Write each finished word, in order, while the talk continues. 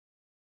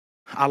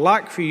I'd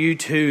like for you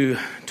to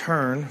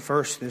turn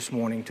first this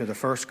morning to the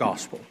first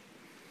gospel.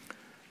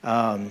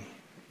 And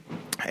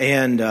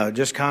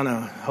just kind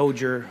of hold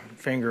your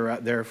finger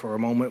right there for a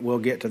moment. We'll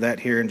get to that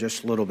here in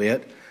just a little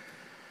bit.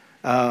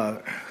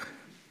 But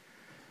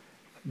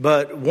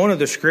one of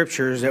the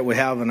scriptures that we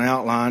have an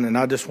outline, and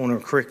I just want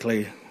to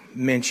quickly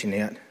mention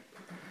it,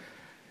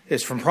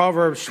 is from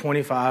Proverbs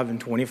 25 and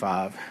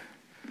 25.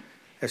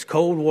 As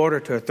cold water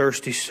to a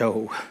thirsty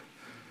soul,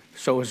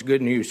 so is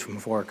good news from a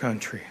far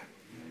country.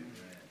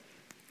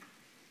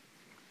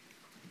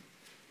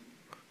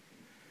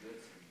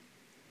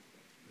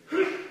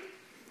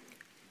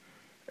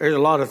 There's a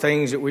lot of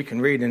things that we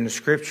can read in the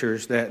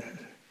scriptures that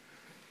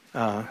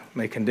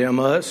may condemn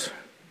us,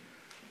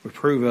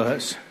 reprove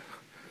us.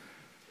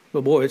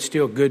 But boy, it's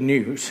still good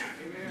news.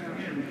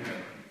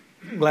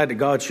 I'm glad that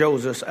God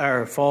shows us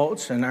our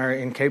faults and our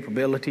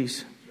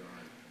incapabilities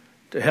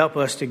to help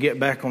us to get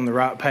back on the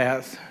right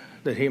path,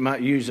 that He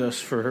might use us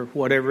for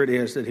whatever it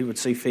is that He would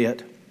see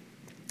fit.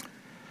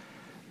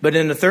 But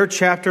in the third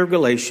chapter of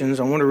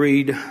Galatians, I want to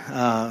read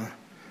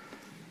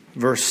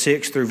verse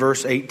 6 through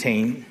verse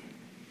 18.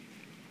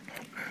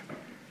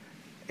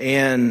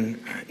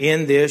 And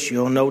in this,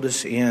 you'll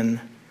notice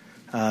in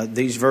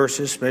these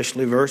verses,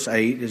 especially verse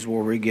 8, is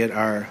where we get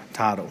our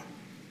title.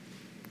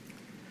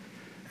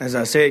 As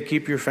I said,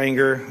 keep your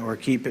finger or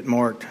keep it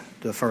marked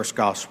to the first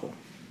gospel.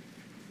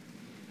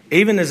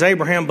 Even as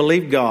Abraham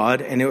believed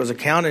God, and it was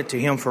accounted to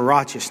him for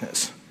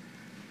righteousness.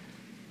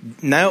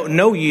 Now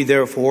know ye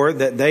therefore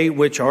that they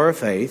which are of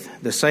faith,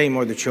 the same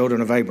are the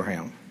children of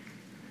Abraham.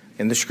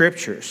 In the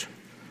Scriptures,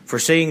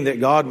 foreseeing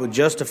that God would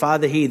justify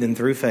the heathen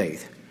through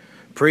faith,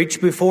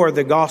 preached before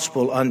the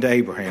gospel unto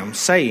Abraham,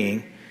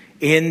 saying,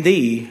 in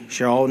thee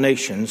shall all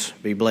nations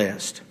be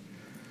blessed.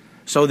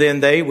 So then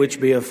they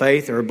which be of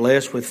faith are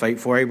blessed with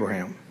faithful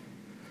Abraham.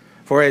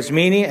 For as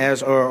many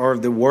as are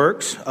the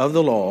works of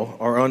the law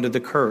are under the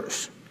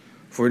curse.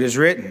 For it is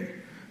written,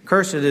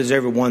 cursed is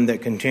every one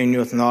that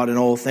continueth not in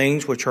all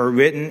things which are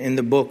written in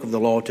the book of the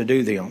law to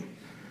do them.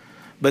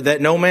 But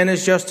that no man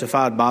is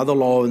justified by the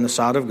law in the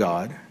sight of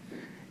God,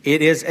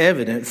 it is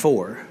evident,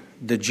 for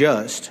the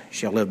just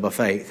shall live by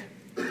faith.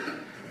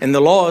 And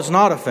the law is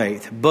not of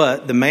faith,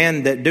 but the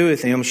man that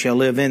doeth them shall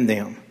live in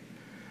them.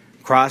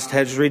 Christ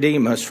has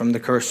redeemed us from the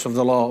curse of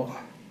the law,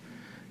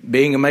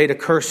 being made a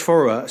curse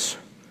for us.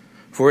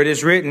 For it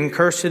is written,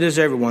 cursed is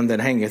everyone that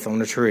hangeth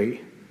on a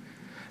tree,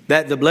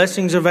 that the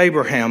blessings of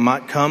Abraham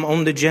might come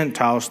on the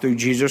Gentiles through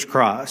Jesus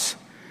Christ,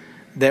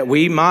 that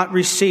we might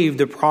receive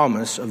the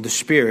promise of the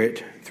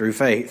Spirit through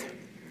faith.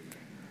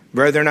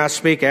 Brethren, I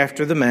speak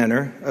after the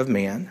manner of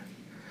men.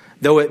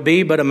 Though it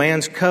be but a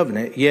man's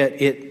covenant,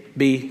 yet it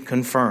be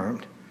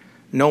confirmed.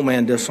 No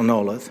man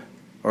disannulleth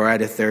or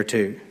addeth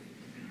thereto.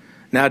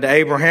 Now to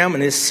Abraham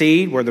and his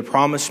seed were the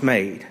promise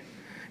made.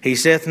 He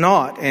saith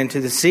not, and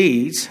to the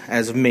seeds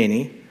as of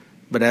many,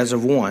 but as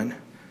of one,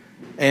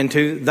 and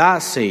to thy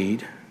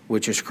seed,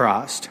 which is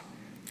Christ.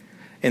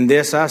 In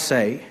this I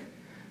say,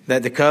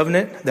 that the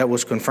covenant that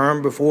was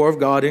confirmed before of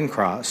God in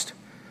Christ,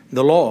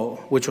 the law,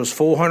 which was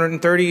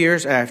 430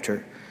 years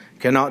after,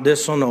 cannot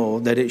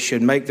disannul that it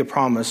should make the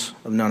promise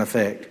of none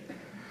effect.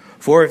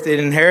 For if the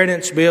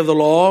inheritance be of the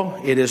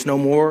law, it is no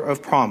more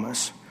of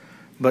promise,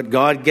 but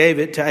God gave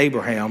it to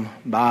Abraham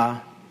by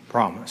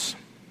promise.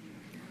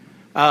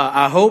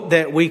 I hope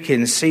that we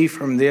can see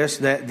from this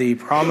that the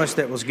promise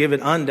that was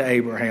given unto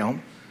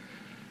Abraham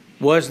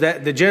was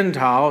that the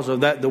Gentiles, or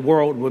that the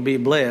world, would be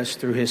blessed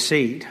through his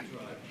seed.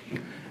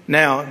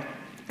 Now,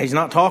 he's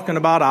not talking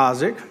about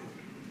Isaac.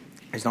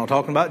 He's not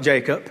talking about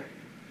Jacob.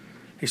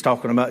 He's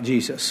talking about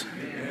Jesus.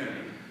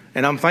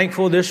 And I'm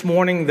thankful this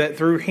morning that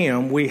through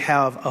him we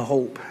have a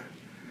hope.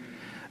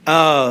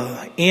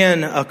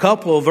 In a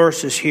couple of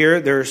verses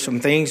here, there's some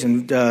things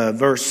in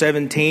verse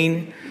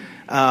 17,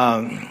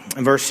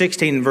 verse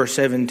 16 and verse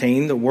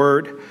 17. The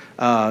word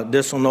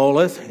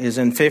disannulleth is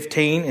in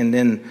 15, and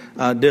then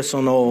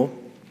disannul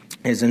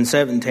is in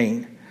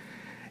 17.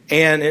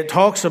 And it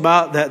talks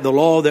about that the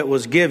law that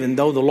was given,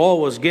 though the law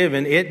was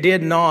given, it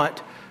did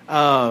not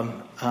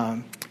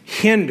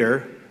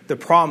hinder the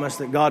promise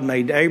that God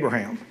made to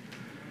Abraham.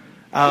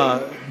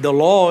 The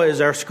law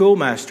is our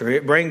schoolmaster.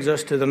 It brings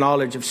us to the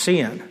knowledge of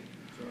sin.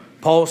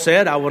 Paul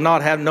said, I will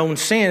not have known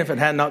sin if it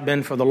had not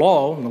been for the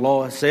law. And the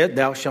law said,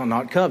 thou shalt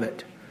not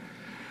covet.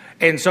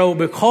 And so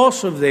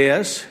because of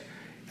this,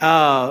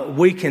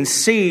 we can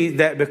see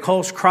that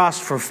because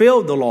Christ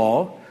fulfilled the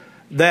law,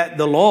 that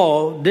the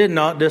law did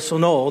not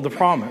disannul the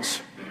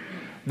promise.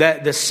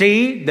 That the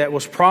seed that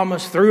was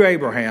promised through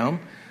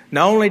Abraham,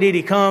 not only did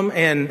he come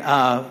and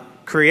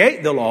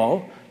create the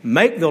law,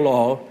 make the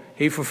law,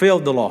 he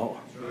fulfilled the law.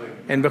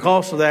 And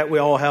because of that, we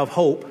all have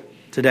hope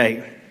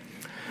today.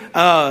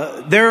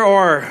 There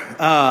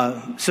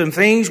are some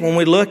things when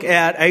we look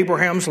at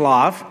Abraham's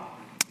life.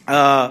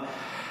 I've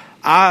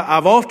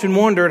often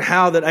wondered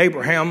how that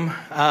Abraham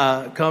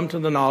come to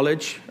the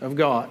knowledge of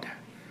God.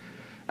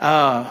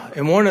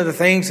 And one of the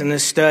things in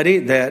this study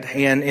that,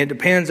 and it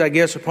depends, I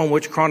guess, upon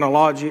which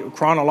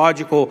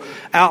chronological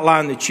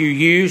outline that you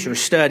use or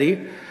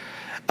study,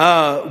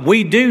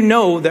 we do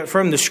know that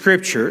from the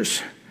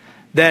Scriptures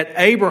that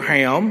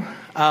Abraham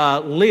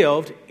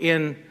lived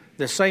in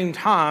the same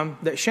time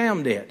that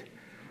Shem did.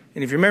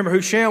 And if you remember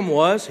who Shem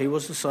was, he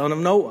was the son of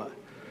Noah.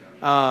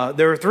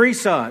 There are three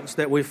sons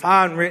that we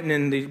find written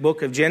in the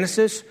book of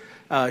Genesis,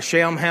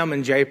 Shem, Ham,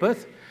 and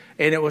Japheth.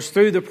 And it was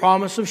through the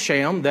promise of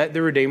Shem that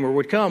the Redeemer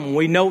would come. And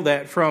we know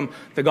that from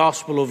the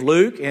Gospel of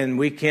Luke, and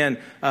we can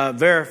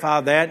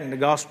verify that in the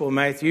Gospel of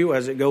Matthew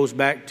as it goes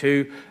back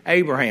to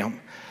Abraham.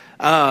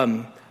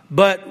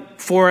 But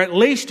for at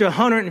least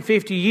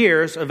 150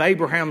 years of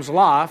Abraham's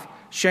life,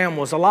 Shem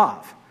was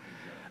alive.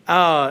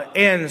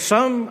 And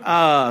some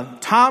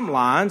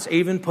timelines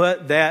even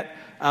put that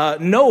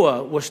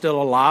Noah was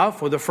still alive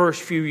for the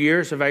first few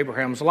years of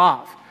Abraham's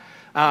life.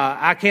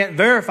 I can't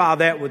verify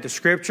that with the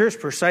Scriptures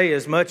per se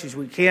as much as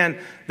we can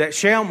that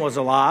Shem was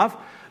alive.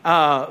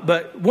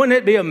 But wouldn't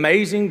it be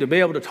amazing to be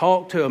able to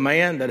talk to a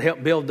man that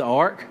helped build the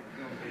ark?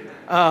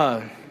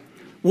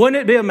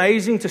 Wouldn't it be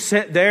amazing to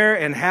sit there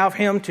and have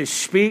him to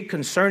speak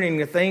concerning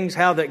the things,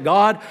 how that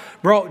God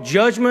brought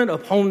judgment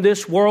upon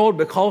this world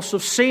because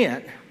of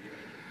sin,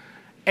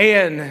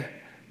 and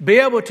be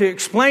able to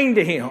explain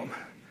to him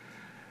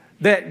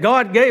that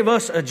God gave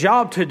us a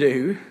job to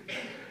do,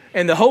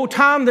 and the whole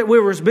time that we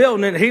was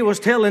building it, he was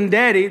telling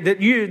Daddy that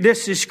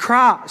this is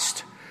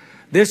Christ.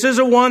 This is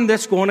the one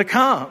that's going to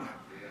come.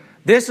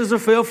 This is a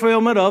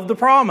fulfillment of the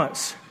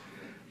promise.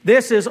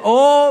 This is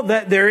all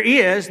that there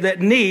is that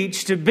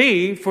needs to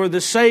be for the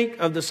sake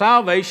of the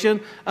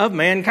salvation of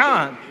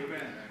mankind.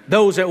 Amen.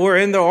 Those that were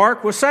in the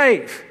ark were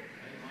saved.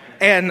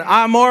 And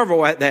I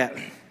marvel at that.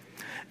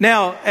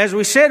 Now, as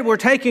we said, we're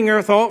taking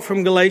our thought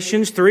from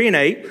Galatians 3 and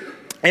 8.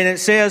 And it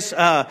says,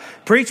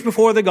 preach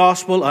before the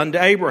gospel unto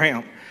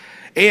Abraham.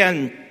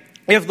 And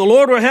if the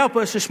Lord will help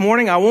us this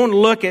morning, I want to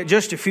look at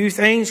just a few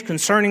things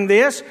concerning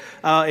this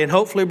and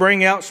hopefully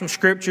bring out some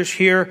scriptures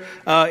here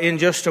in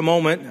just a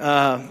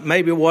moment,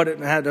 maybe what it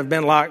had have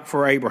been like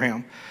for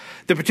Abraham.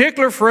 The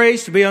particular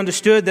phrase to be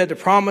understood that the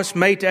promise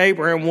made to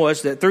Abraham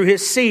was that through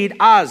his seed,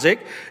 Isaac,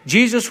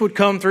 Jesus would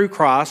come through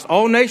Christ,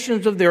 all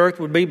nations of the earth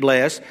would be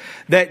blessed,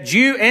 that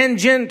Jew and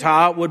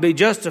Gentile would be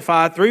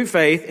justified through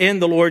faith in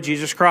the Lord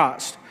Jesus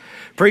Christ.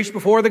 Preach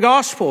before the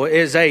gospel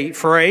is a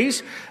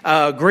phrase,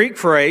 Greek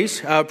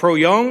phrase,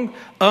 proion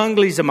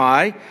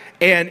anglizomai,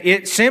 and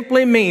it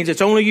simply means,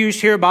 it's only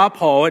used here by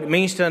Paul, it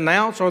means to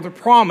announce or to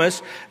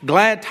promise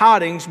glad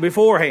tidings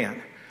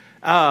beforehand.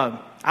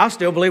 I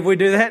still believe we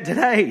do that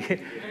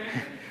today.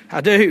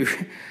 I do.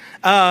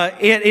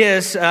 It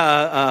is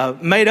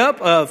made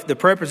up of the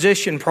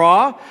preposition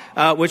pra,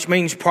 which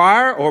means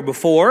prior or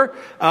before,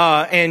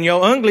 and yo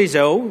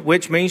anglizo,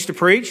 which means to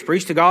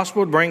preach the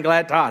gospel, to bring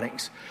glad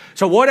tidings.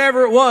 So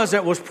whatever it was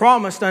that was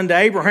promised unto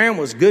Abraham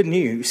was good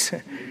news.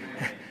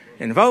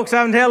 And folks,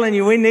 I'm telling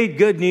you, we need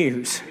good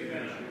news.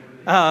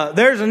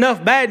 There's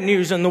enough bad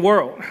news in the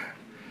world.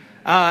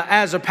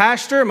 As a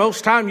pastor,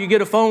 most time you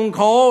get a phone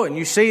call and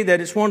you see that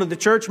it's one of the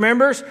church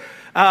members.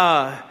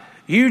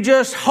 You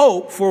just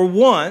hope for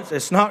once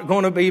it's not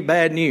going to be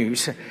bad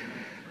news.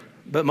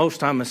 But most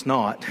time it's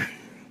not.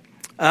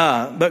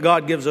 But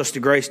God gives us the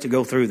grace to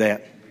go through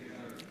that.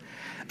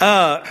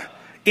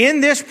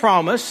 In this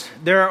promise,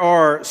 there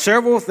are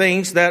several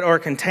things that are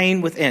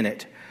contained within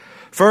it.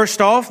 First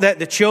off, that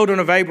the children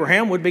of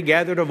Abraham would be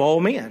gathered of all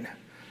men.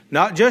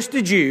 Not just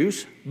the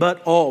Jews,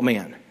 but all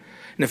men.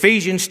 In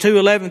Ephesians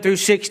 2:11 through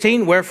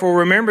 16, wherefore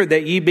remember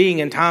that ye being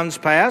in times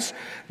past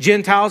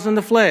Gentiles in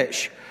the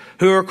flesh,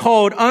 who are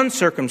called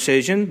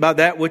uncircumcision by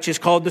that which is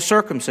called the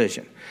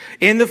circumcision,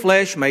 in the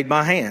flesh made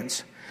by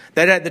hands.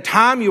 That at the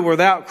time you were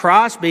without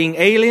Christ, being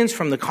aliens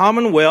from the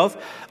commonwealth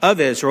of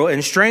Israel,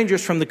 and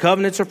strangers from the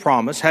covenants of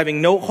promise, having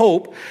no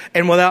hope,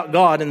 and without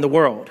God in the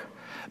world.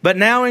 But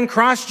now in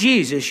Christ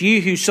Jesus,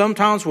 ye who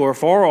sometimes were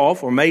far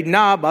off, were made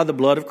nigh by the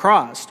blood of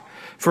Christ.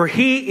 For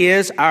he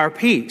is our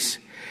peace.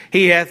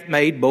 He hath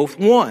made both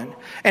one,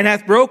 and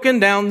hath broken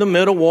down the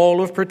middle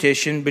wall of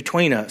partition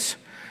between us,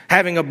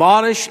 having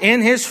abolished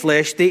in his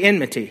flesh the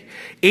enmity,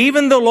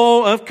 even the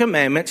law of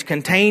commandments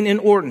contained in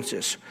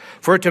ordinances,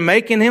 for to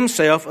make in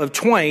himself of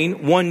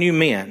twain one new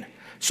man,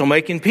 so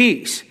making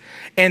peace,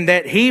 and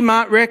that he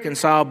might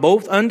reconcile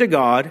both unto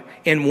God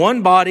in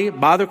one body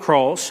by the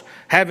cross,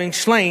 having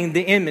slain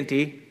the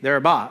enmity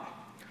thereby.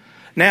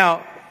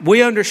 Now,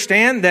 we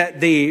understand that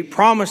the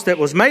promise that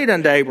was made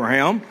unto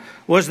Abraham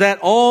was that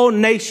all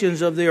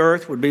nations of the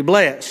earth would be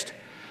blessed.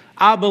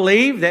 I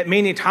believe that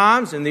many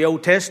times in the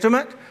Old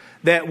Testament,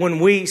 that when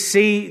we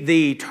see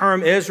the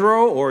term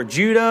Israel or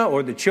Judah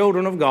or the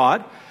children of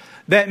God,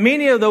 that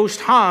many of those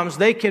times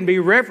they can be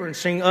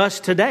referencing us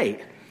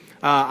today.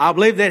 I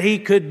believe that he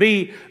could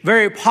be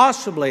very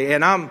possibly,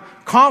 and I'm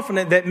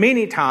confident that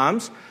many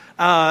times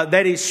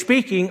that he's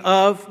speaking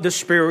of the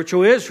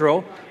spiritual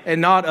Israel and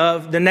not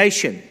of the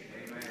nation.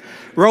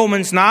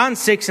 Romans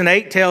 9:6 and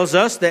 8 tells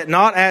us that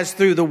not as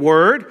through the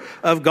word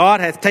of God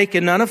hath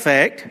taken none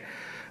effect,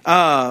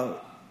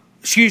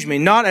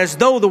 not as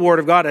though the word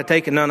of God had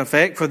taken none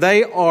effect, for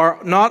they are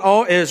not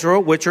all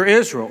Israel which are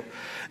Israel,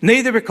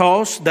 neither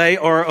because they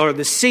are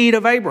the seed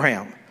of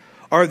Abraham.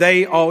 are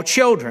they all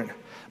children.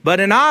 But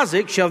in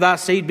Isaac shall thy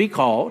seed be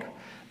called,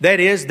 that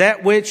is,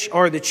 that which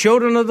are the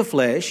children of the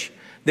flesh.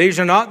 These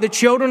are not the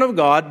children of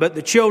God, but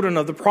the children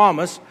of the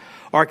promise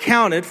are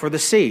counted for the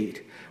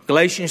seed.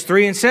 Galatians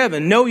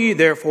 3:7, know ye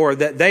therefore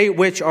that they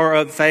which are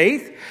of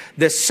faith,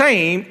 the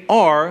same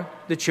are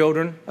the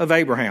children of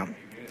Abraham.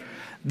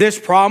 This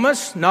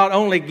promise not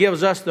only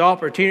gives us the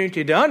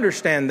opportunity to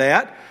understand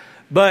that,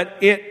 but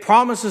it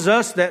promises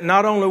us that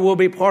not only will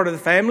be part of the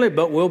family,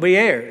 but will be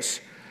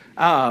heirs.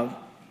 For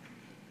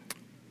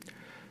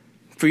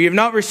you have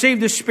not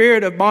received the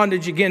spirit of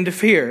bondage again to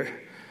fear,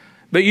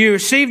 but you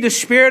received the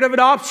spirit of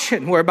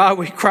adoption, whereby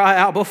we cry,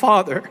 Abba,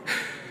 Father.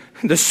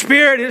 The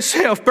Spirit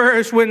itself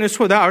bears witness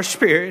with our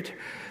spirit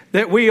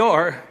that we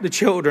are the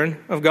children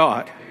of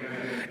God.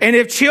 And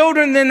if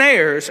children, then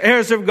heirs,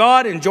 heirs of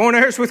God and joint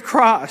heirs with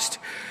Christ,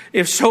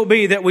 if so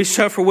be that we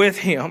suffer with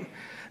him,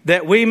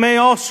 that we may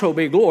also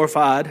be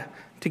glorified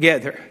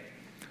together.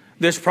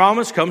 This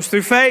promise comes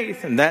through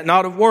faith, and that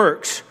not of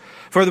works.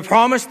 For the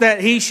promise that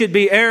he should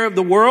be heir of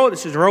the world,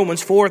 this is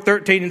Romans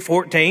 4:13 and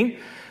 14,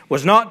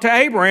 was not to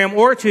Abraham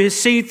or to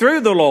his seed through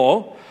the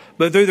law,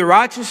 but through the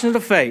righteousness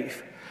of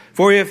faith.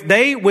 For if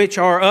they which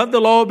are of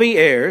the law be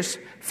heirs,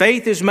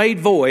 faith is made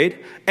void,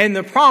 and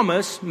the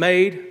promise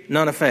made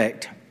none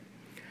effect.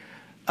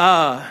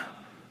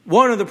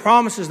 One of the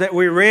promises that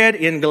we read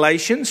in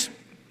Galatians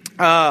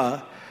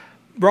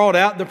brought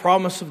out the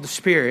promise of the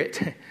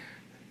Spirit.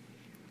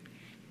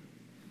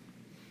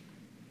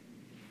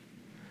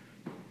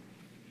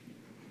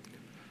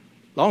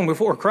 Long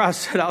before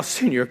Christ said, I'll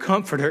send you a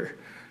comforter,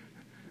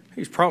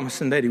 he's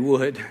promising that he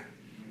would.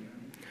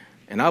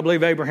 And I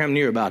believe Abraham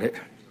knew about it.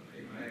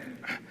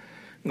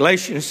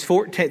 Galatians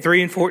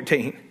 3 and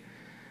 14.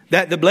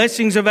 That the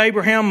blessings of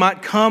Abraham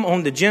might come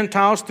on the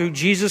Gentiles through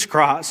Jesus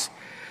Christ,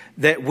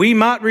 that we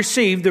might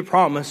receive the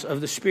promise of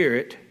the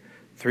Spirit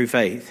through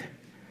faith.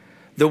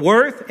 The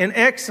worth and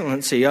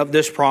excellency of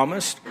this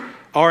promise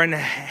are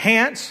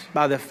enhanced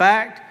by the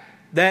fact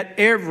that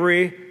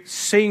every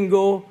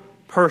single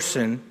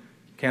person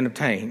can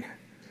obtain.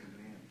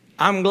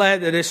 I'm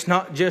glad that it's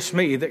not just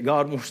me that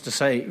God wants to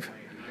save.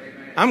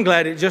 I'm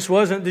glad it just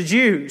wasn't the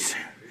Jews.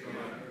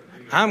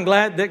 I'm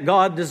glad that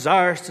God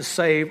desires to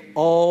save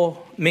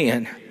all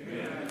men.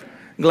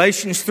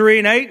 Galatians 3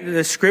 and 8,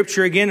 the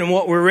scripture again, and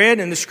what we read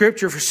in the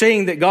scripture,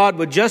 foreseeing that God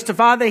would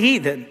justify the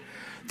heathen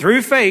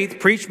through faith,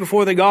 preached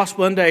before the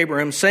gospel unto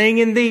Abraham, saying,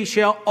 in thee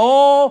shall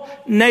all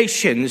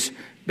nations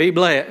be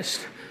blessed.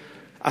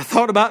 I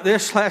thought about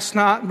this last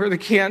night, Brother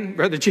Ken,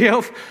 Brother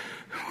Jeff,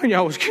 when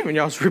y'all was giving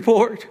y'all's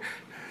report.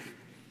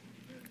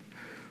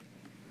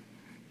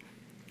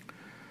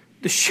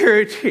 The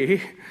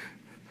surety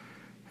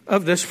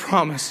of this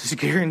promise is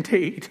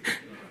guaranteed.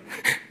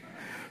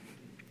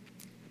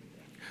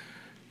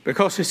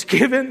 Because it's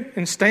given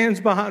and stands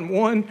behind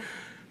one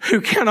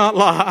who cannot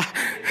lie.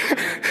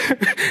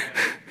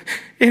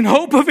 In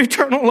hope of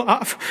eternal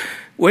life,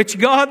 which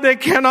God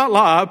that cannot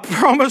lie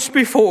promised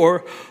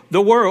before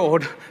the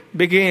world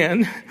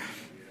began.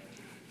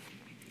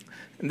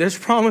 And this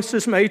promise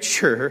is made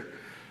sure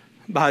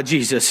by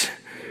Jesus.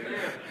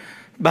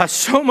 By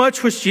so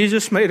much was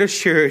Jesus made a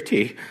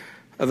surety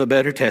of a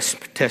better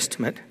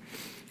testament.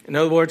 In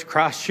other words,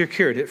 Christ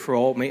secured it for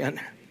all men.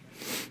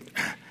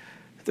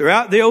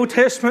 Throughout the Old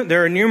Testament,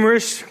 there are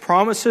numerous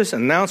promises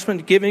and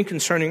announcements given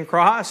concerning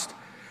Christ,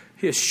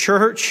 his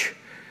church,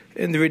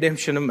 and the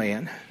redemption of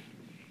man.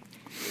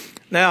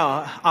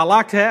 Now, I'd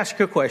like to ask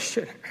you a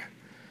question.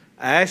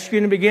 I asked you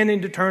in the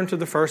beginning to turn to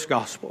the first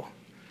gospel.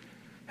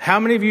 How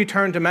many of you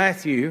turned to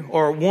Matthew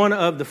or one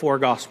of the four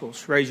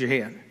gospels? Raise your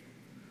hand.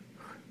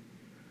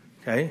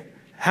 Okay.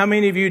 How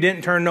many of you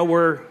didn't turn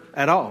nowhere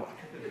at all?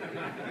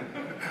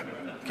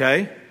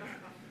 Okay.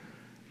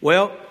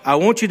 Well, I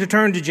want you to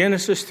turn to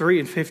Genesis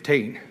 3 and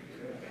 15.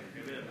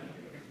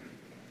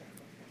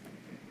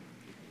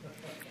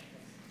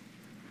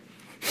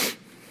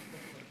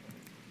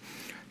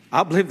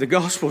 I believe the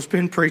gospel's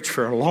been preached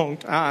for a long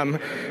time.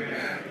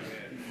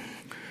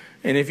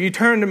 And if you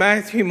turn to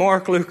Matthew,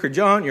 Mark, Luke, or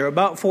John, you're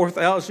about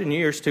 4,000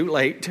 years too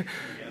late.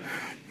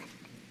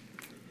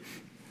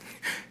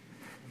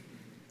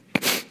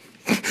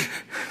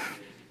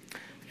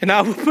 And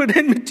I will put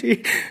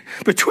enmity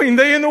between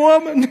thee and the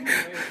woman,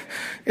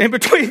 and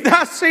between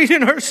thy seed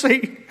and her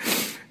seed.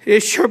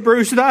 It shall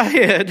bruise thy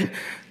head,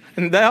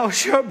 and thou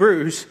shalt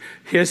bruise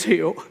his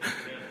heel.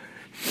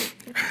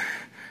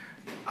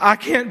 I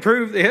can't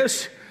prove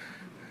this,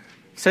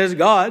 says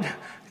God.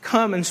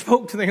 Come and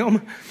spoke to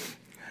them.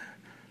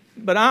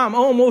 But I'm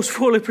almost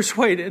fully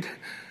persuaded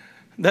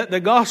that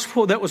the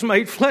gospel that was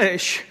made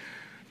flesh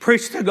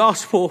preached the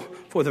gospel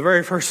for the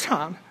very first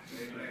time.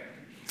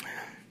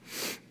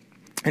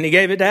 And he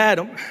gave it to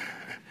Adam.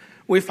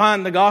 We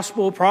find the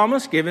gospel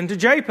promise given to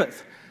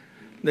Japheth.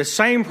 The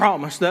same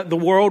promise that the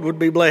world would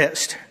be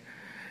blessed.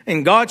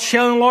 And God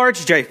shall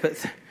enlarge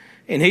Japheth,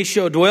 and he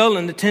shall dwell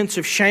in the tents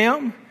of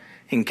Shem,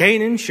 and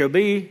Canaan shall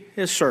be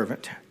his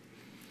servant.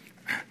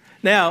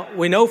 Now,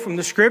 we know from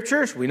the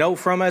scriptures, we know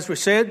from, as we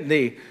said,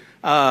 the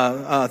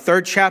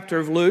third chapter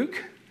of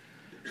Luke,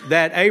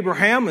 that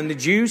Abraham and the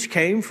Jews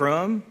came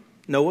from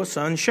Noah's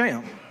son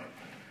Shem.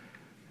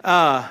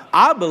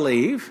 I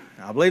believe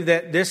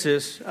that this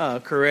is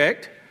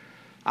correct.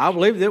 I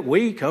believe that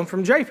we come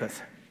from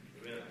Japheth.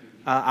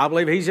 I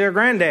believe he's their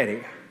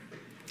granddaddy.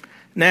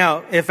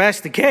 Now, if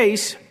that's the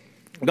case,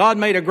 God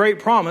made a great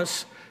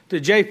promise to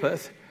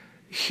Japheth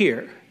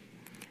here.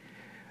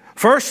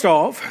 First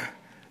off,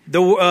 the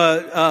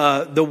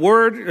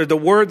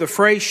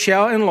phrase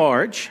shall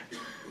enlarge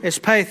is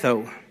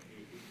patho,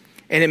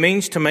 and it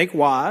means to make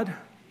wide,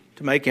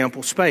 to make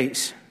ample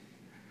space.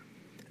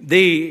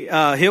 The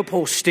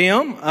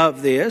hypostem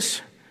of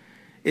this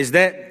is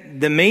that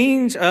the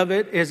means of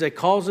it is a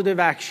causative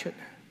action.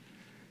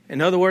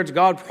 In other words,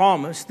 God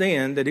promised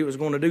then that he was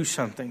going to do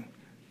something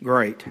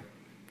great.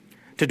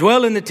 To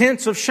dwell in the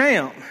tents of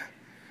Shem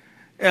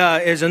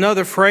is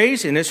another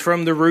phrase, and it's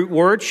from the root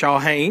word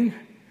shalhain,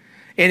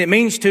 and it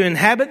means to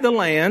inhabit the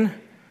land,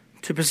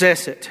 to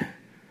possess it.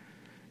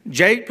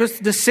 Japheth's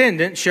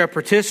descendants shall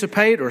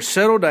participate or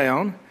settle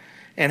down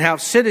and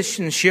have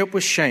citizenship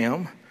with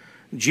Shem.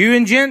 Jew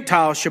and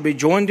Gentile shall be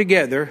joined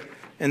together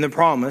in the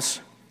promise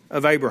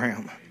of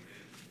Abraham.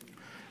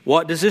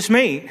 What does this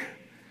mean?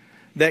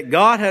 That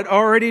God had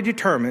already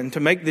determined to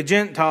make the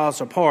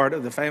Gentiles a part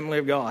of the family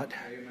of God.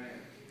 Amen.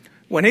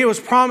 When he was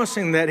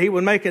promising that he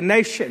would make a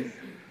nation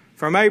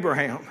from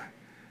Abraham,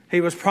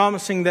 he was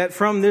promising that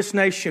from this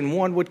nation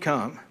one would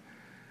come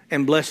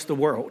and bless the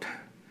world.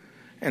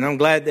 And I'm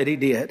glad that he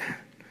did.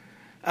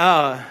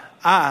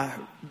 I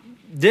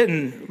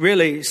didn't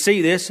really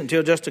see this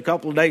until just a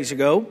couple of days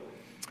ago,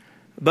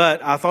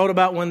 but I thought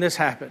about when this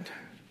happened.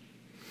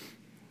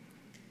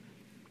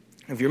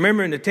 If you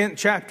remember in the 10th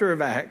chapter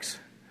of Acts,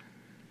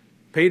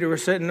 Peter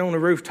was sitting on the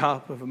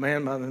rooftop of a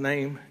man by the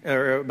name,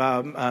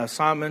 by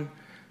Simon,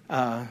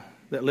 that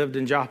lived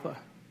in Joppa.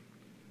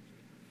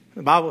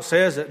 The Bible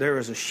says that there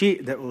was a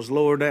sheet that was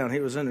lowered down. He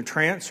was in a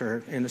trance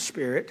or in a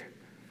spirit.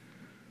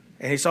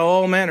 And he saw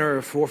all manner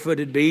of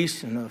four-footed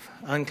beasts and of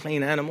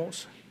unclean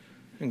animals.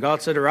 And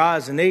God said,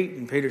 arise and eat.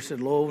 And Peter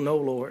said, Lo, no,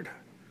 Lord.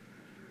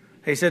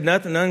 He said,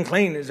 nothing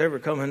unclean has ever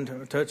come in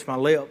to touch my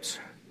lips.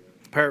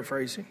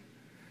 Paraphrasing.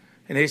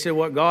 And he said,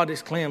 what God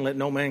is clean, let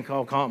no man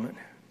call common.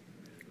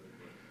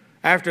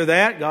 After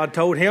that, God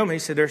told him, he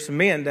said, there's some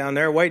men down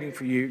there waiting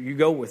for you. You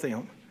go with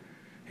them.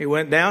 He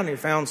went down and he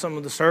found some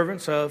of the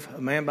servants of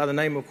a man by the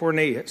name of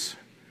Cornelius.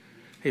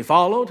 He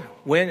followed,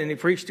 went, and he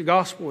preached the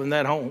gospel in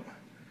that home.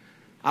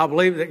 I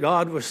believe that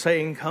God was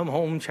saying, come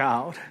home,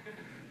 child.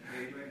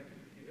 Amen.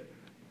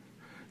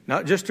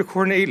 Not just to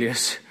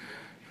Cornelius,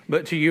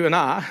 but to you and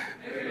I.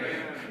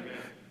 Amen.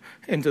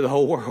 And to the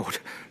whole world.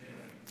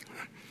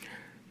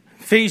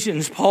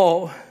 Ephesians,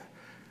 Paul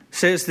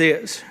says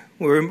this,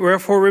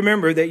 wherefore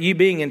remember that ye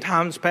being in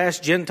times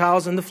past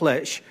Gentiles in the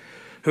flesh,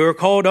 who are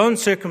called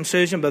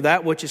uncircumcision by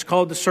that which is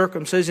called the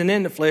circumcision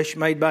in the flesh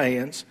made by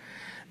hands,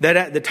 that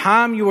at the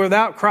time you were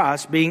without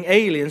Christ, being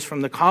aliens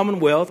from the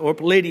commonwealth or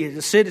polity,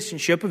 the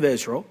citizenship of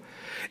Israel,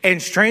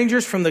 and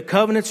strangers from the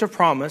covenants of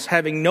promise,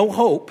 having no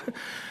hope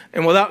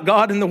and without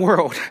God in the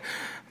world.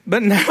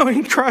 But now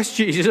in Christ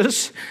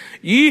Jesus,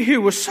 ye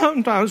who were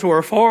sometimes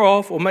were far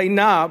off were made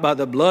nigh by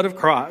the blood of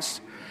Christ.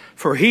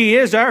 For he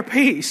is our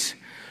peace,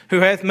 who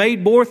hath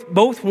made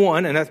both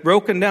one, and hath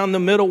broken down the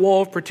middle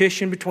wall of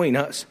partition between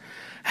us,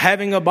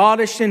 having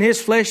abolished in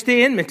his flesh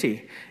the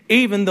enmity,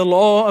 even the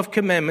law of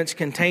commandments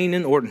contained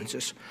in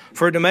ordinances,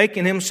 for to make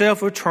in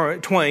himself of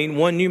twain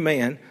one new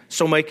man,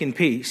 so making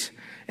peace,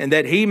 and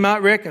that he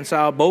might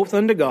reconcile both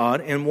unto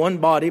God in one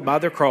body by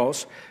the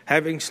cross,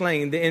 having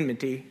slain the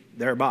enmity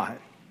thereby.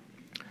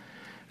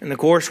 And of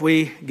course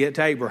we get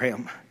to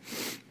Abraham.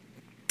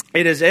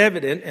 It is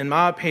evident, in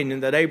my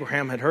opinion, that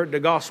Abraham had heard the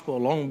gospel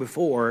long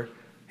before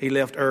he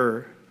left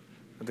Ur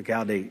of the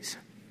Chaldees.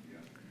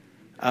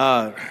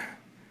 The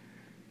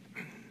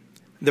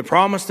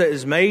promise that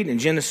is made in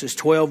Genesis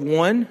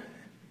 12:1,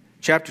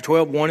 chapter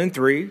 12, 1 and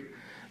 3.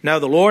 Now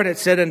the Lord had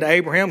said unto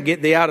Abraham,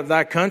 get thee out of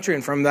thy country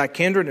and from thy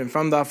kindred and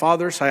from thy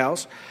father's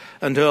house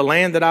unto a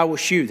land that I will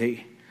shew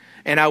thee.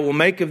 And I will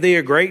make of thee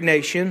a great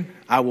nation.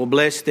 I will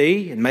bless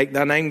thee and make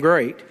thy name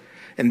great.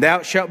 And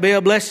thou shalt be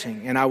a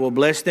blessing. And I will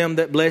bless them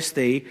that bless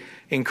thee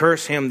and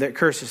curse him that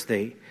curseth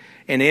thee.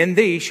 And in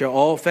thee shall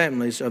all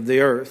families of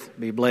the earth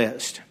be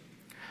blessed.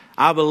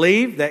 I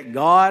believe that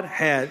God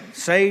had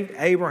saved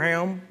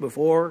Abraham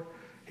before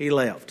he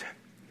left.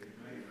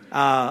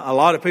 A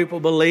lot of people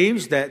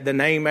believes that the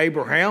name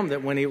Abraham,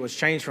 that when he was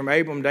changed from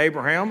Abram to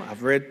Abraham,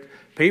 I've heard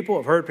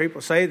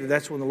people say that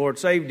that's when the Lord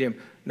saved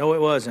him. No, it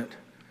wasn't.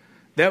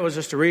 That was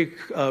just a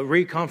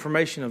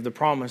reconfirmation of the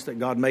promise that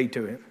God made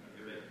to him.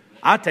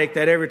 I take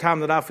that every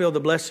time that I feel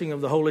the blessing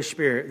of the Holy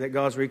Spirit, that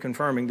God's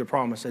reconfirming the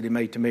promise that he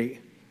made to me.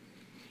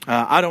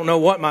 I don't know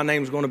what my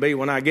name's going to be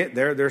when I get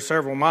there. There's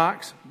several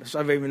Mikes.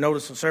 I've even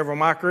noticed several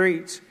Mike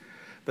Reids.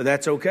 But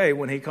that's okay.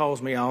 When he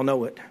calls me, I'll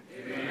know it.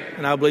 Amen.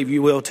 And I believe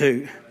you will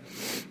too.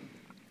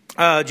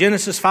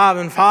 Genesis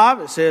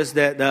 5:5, it says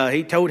that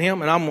he told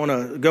him, and I'm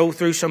going to go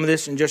through some of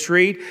this and just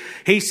read.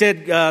 He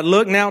said,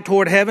 look now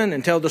toward heaven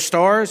and tell the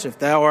stars, if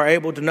thou art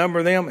able to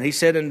number them. And he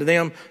said unto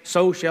them,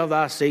 so shall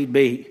thy seed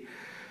be.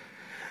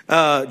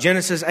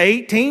 Genesis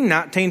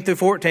 18:19 through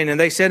 14. And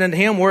they said unto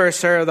him, where is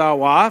Sarah thy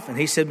wife? And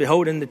he said,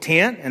 behold, in the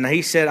tent. And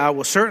he said, I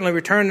will certainly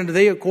return unto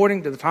thee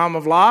according to the time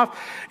of life.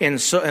 And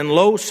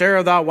lo,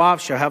 Sarah thy wife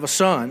shall have a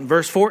son.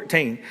 Verse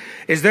 14.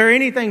 Is there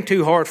anything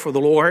too hard for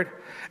the Lord?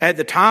 At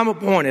the time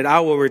appointed, I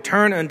will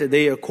return unto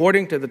thee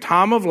according to the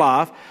time of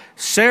life.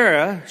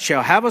 Sarah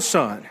shall have a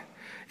son.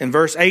 In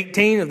verse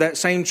 18 of that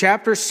same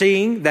chapter,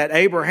 seeing that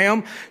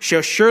Abraham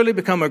shall surely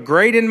become a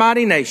great and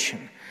mighty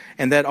nation,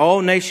 and that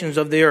all nations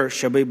of the earth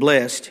shall be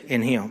blessed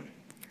in him.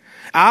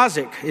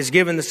 Isaac is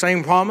given the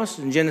same promise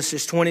in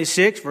Genesis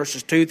 26,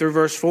 verses 2 through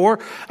verse 4.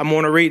 I'm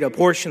going to read a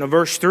portion of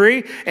verse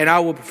 3. And I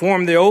will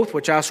perform the oath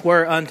which I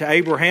swear unto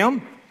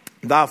Abraham,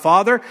 thy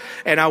father,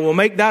 and I will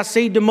make thy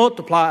seed to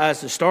multiply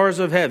as the stars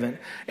of heaven.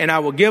 And I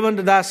will give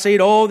unto thy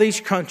seed all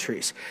these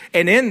countries.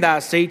 And in thy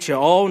seed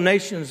shall all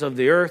nations of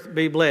the earth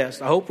be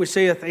blessed. I hope we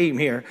see a theme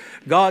here.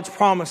 God's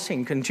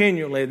promising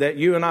continually that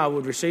you and I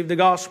would receive the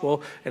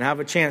gospel and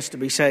have a chance to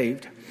be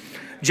saved.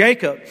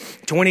 Jacob,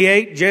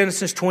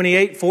 Genesis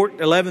 28,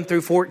 11 through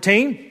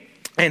 14.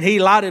 And he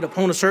lighted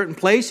upon a certain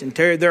place and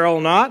tarried there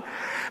all night,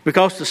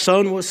 because the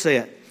sun was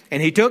set.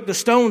 And he took the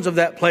stones of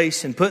that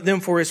place and put them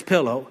for his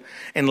pillow,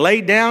 and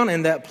lay down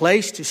in that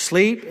place to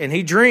sleep. And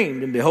he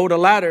dreamed, and behold, a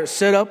ladder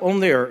set up on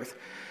the earth,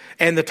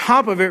 and the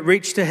top of it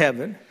reached to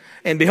heaven.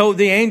 And behold,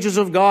 the angels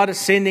of God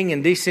ascending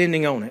and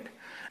descending on it.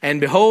 And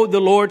behold, the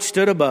Lord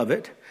stood above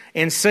it,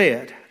 and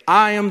said,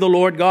 I am the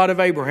Lord God of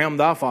Abraham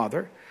thy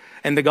father,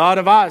 and the God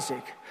of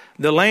Isaac.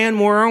 The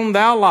land whereon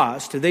thou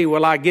liest, to thee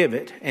will I give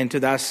it, and to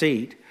thy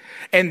seed.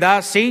 And thy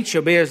seed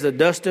shall be as the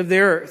dust of the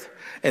earth.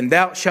 And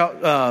thou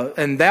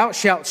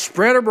shalt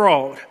spread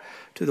abroad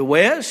to the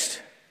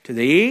west, to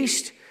the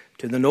east,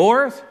 to the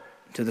north,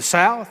 to the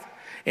south.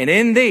 And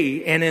in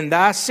thee and in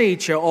thy seed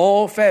shall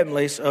all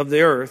families of the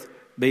earth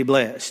be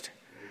blessed.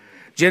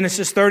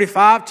 Genesis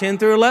 35, 10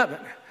 through 11.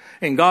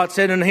 And God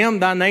said unto him,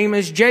 thy name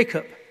is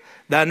Jacob.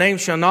 Thy name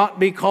shall not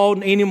be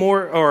called any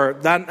more,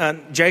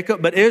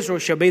 Jacob, but Israel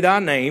shall be thy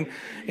name.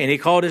 And he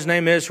called his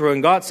name Israel.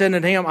 And God said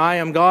unto him, I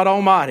am God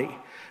Almighty.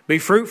 Be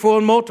fruitful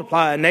and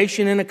multiply. A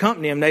nation and a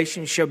company of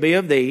nations shall be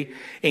of thee,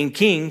 and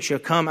kings shall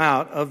come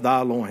out of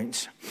thy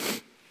loins.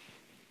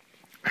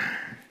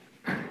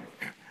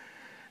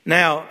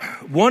 Now,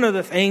 one of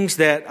the things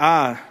that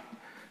I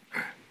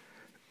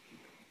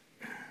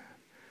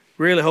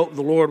really hope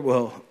the Lord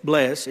will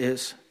bless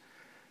is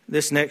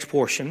this next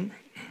portion.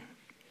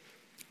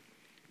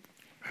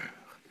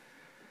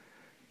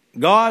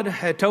 God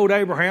had told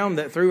Abraham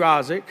that through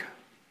Isaac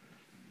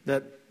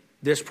that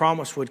this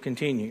promise would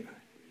continue.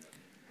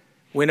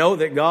 We know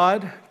that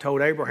God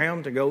told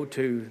Abraham to go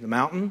to the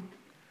mountain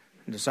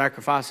and to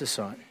sacrifice his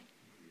son.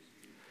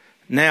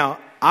 Now,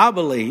 I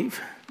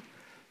believe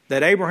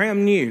that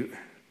Abraham knew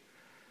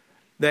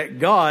that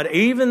God,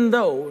 even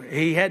though if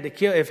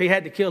he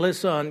had to kill his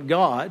son,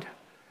 God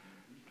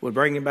would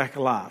bring him back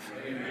alive.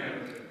 Amen.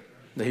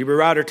 The Hebrew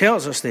writer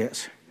tells us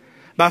this.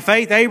 By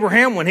faith,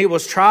 Abraham, when he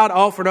was tried,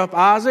 offered up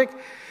Isaac,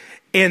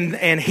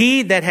 and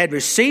he that had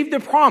received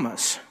the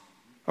promise,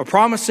 or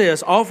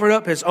promises, offered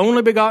up his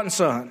only begotten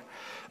son,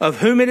 of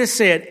whom it is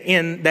said,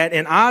 that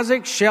in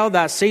Isaac shall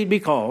thy seed be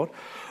called,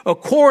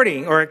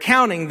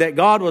 accounting that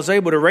God was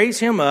able to raise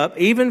him up,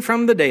 even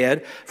from the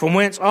dead, from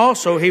whence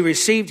also he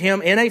received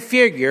him in a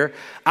figure.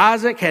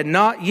 Isaac had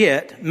not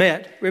yet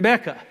met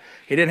Rebekah.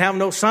 He didn't have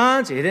no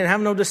sons, he didn't have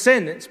no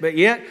descendants, but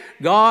yet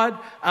God,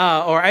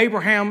 or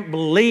Abraham,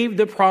 believed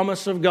the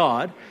promise of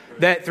God,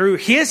 that through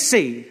his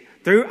seed,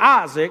 through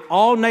Isaac,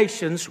 all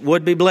nations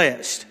would be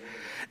blessed.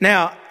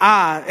 Now,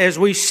 as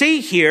we see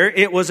here,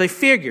 it was a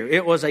figure.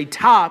 It was a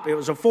type. It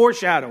was a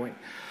foreshadowing.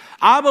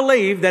 I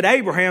believe that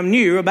Abraham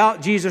knew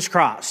about Jesus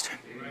Christ.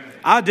 Amen.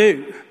 I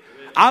do.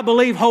 I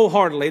believe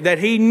wholeheartedly that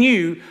he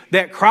knew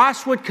that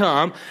Christ would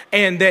come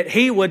and that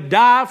he would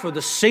die for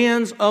the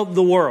sins of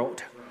the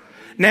world.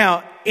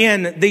 Now,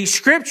 in these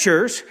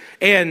scriptures,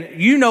 and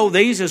you know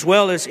these as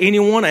well as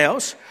anyone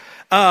else,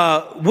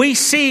 we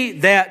see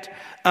that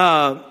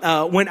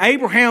when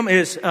Abraham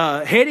is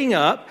heading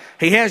up,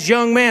 he has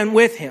young men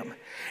with him.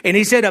 And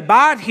he said,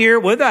 abide here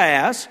with the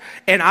ass,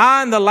 and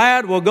I and the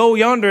lad will go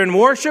yonder and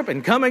worship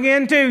and come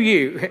again to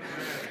you.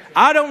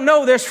 I don't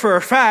know this for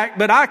a fact,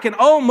 but I can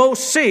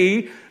almost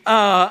see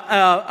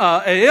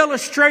an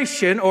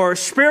illustration or a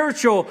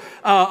spiritual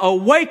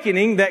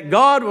awakening that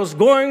God was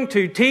going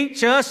to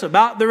teach us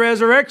about the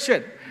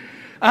resurrection.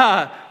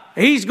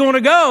 He's going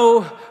to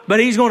go, but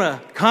he's going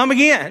to come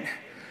again.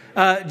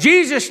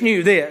 Jesus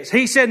knew this.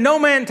 He said, no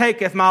man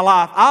taketh my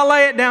life. I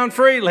lay it down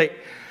freely.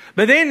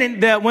 But then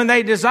when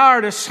they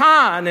desired a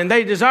sign and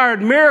they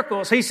desired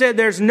miracles, he said,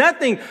 there's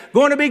nothing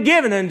going to be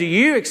given unto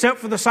you except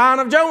for the sign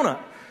of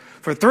Jonah.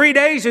 For 3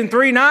 days and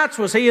 3 nights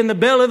was he in the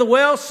belly of the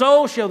whale,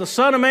 so shall the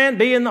Son of Man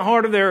be in the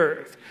heart of the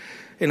earth.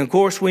 And of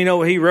course, we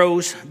know he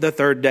rose the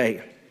third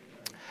day.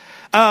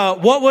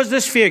 What was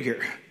this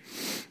figure?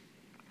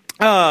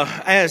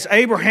 As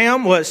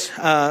Abraham was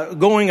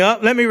going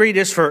up, let me read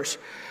this first.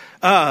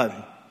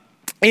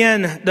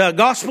 In the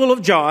Gospel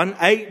of John,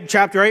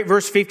 chapter 8,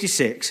 verse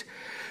 56,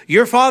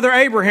 your father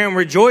Abraham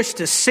rejoiced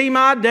to see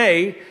my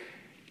day,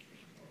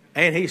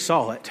 and he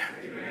saw it.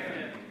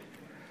 Amen.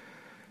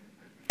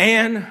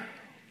 And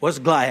was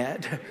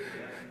glad.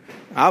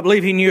 I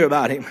believe he knew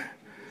about him.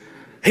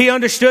 He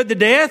understood the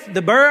death,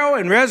 the burial,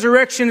 and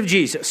resurrection of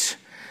Jesus,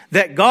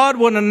 that God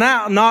would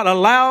not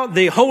allow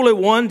the Holy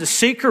One to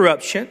see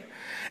corruption,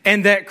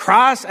 and that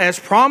Christ, as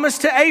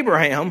promised to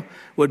Abraham,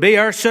 would be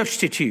our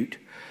substitute.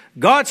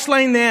 God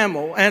slain the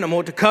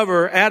animal to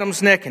cover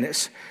Adam's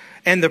nakedness,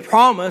 and the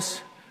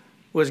promise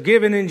was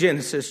given in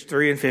Genesis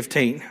 3 and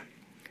 15.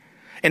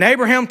 And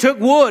Abraham took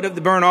wood of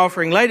the burnt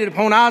offering, laid it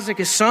upon Isaac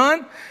his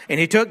son, and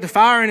he took the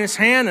fire in his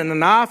hand and the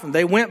knife, and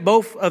they went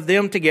both of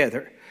them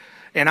together.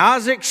 And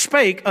Isaac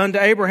spake unto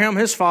Abraham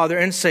his father,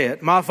 and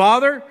said, My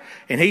father?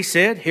 And he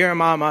said, Here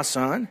am I, my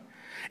son.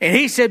 And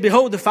he said,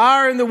 Behold the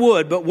fire and the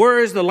wood, but where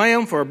is the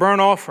lamb for a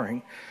burnt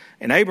offering?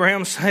 And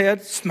Abraham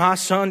said, My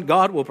son,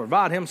 God will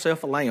provide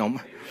himself a lamb.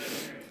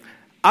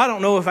 I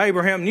don't know if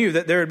Abraham knew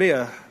that there would be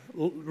a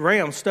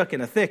ram stuck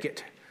in a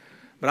thicket,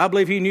 but I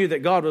believe he knew that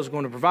God was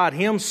going to provide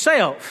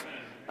himself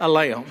a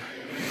lamb.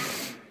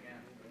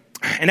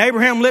 And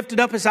Abraham lifted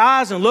up his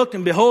eyes and looked,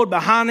 and behold,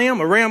 behind him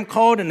a ram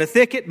caught in the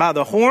thicket by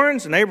the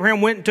horns. And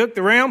Abraham went and took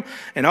the ram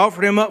and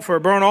offered him up for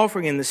a burnt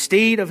offering in the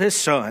stead of his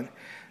son.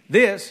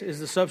 This is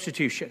the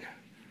substitution.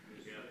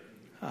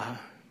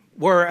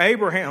 Where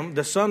Abraham,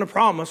 the son of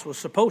promise, was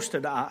supposed to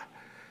die,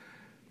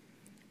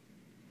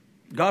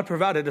 God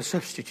provided a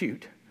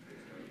substitute.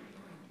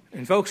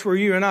 And folks, where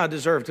you and I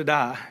deserve to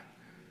die,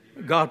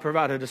 God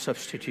provided a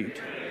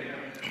substitute.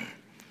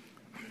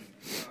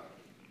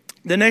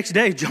 The next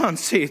day, John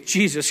seeth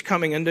Jesus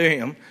coming unto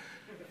him,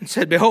 and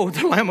said, Behold,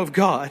 the Lamb of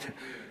God,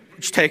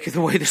 which taketh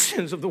away the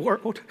sins of the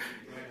world.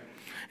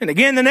 And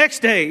again the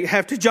next day,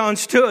 after John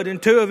stood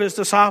and two of his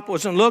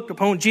disciples and looked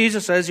upon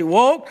Jesus as he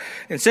walked,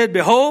 and said,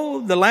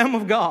 Behold, the Lamb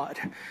of God.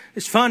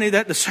 It's funny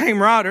that the same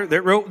writer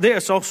that wrote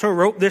this also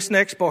wrote this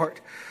next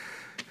part.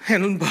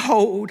 And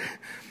behold,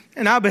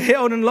 and I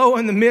beheld, and lo,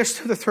 in the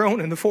midst of the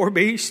throne and the four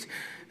beasts,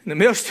 in the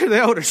midst of the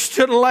elders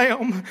stood a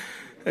lamb,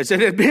 as it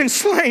had been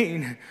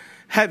slain,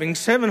 having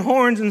 7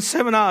 horns and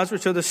 7 eyes,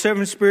 which are the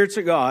 7 spirits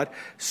of God,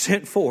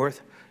 sent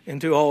forth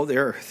into all the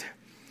earth.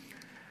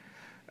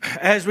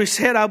 As we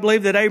said, I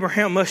believe that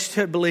Abraham must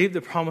have believed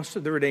the promise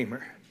of the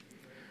Redeemer.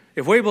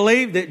 If we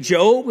believe that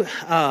Job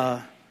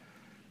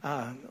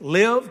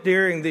lived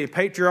during the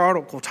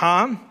patriarchal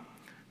time,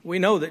 we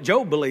know that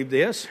Job believed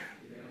this.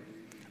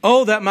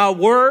 Oh, that my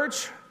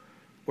words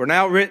were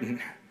now written.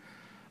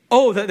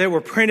 Oh, that they were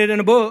printed in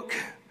a book.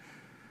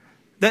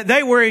 That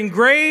they were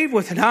engraved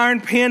with an iron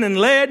pen and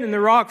lead in the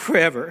rock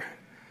forever.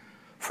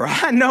 For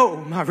I know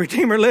my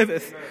Redeemer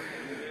liveth.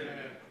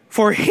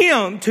 For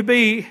him to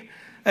be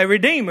a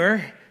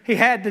Redeemer, he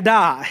had to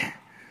die.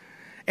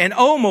 And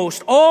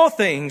almost all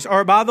things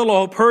are by the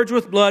law purged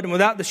with blood, and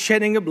without the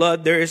shedding of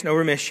blood there is no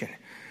remission.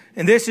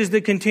 And this is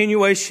the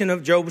continuation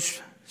of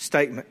Job's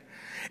statement.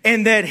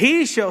 And that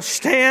he shall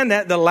stand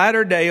at the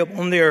latter day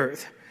upon the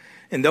earth.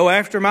 And though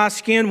after my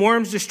skin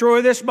worms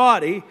destroy this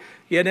body,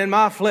 yet in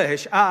my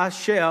flesh I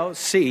shall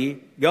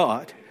see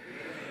God,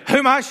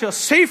 whom I shall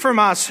see for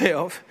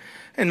myself,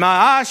 and my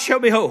eyes shall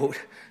behold,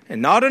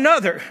 and not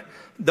another,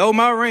 though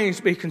my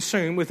reins be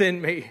consumed within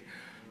me.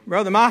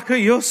 Brother Michael,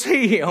 you'll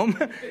see him.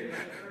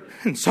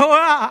 And so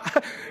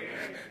I.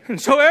 And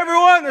so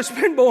everyone that's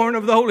been born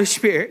of the Holy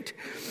Spirit.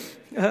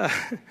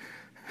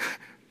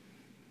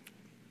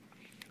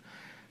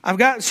 I've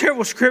got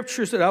several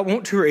scriptures that I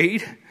want to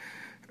read.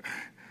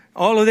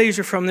 All of these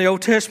are from the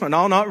Old Testament.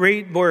 I'll not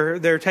read where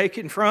they're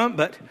taken from,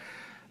 but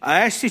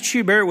I ask that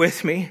you bear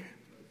with me.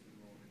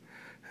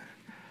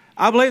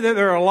 I believe that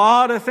there are a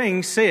lot of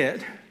things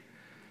said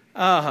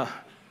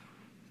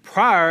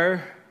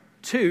prior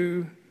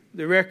to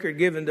the record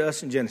given to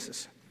us in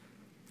Genesis.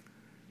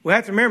 We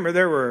have to remember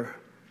there were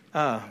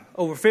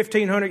over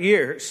 1,500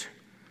 years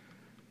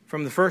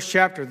from the first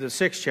chapter to the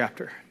 6th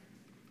chapter.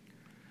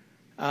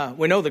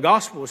 We know the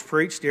gospel was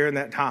preached during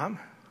that time.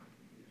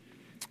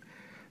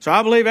 So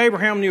I believe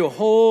Abraham knew a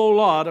whole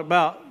lot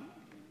about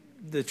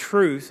the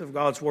truth of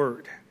God's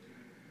word.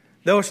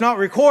 Though it's not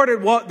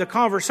recorded what the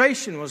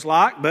conversation was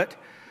like, but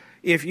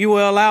if you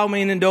will allow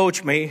me and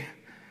indulge me,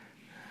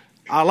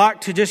 I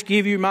like to just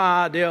give you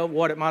my idea of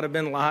what it might have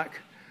been like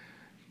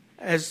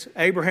as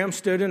Abraham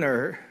stood in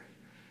Ur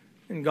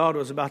and God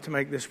was about to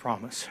make this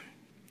promise.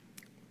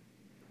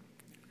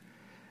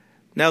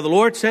 Now the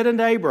Lord said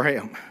unto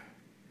Abraham,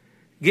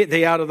 Get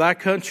thee out of thy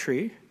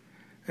country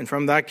and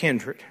from thy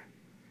kindred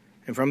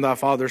and from thy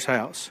father's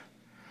house,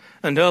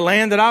 unto a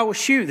land that I will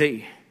shew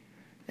thee,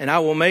 and I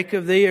will make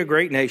of thee a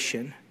great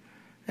nation,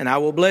 and I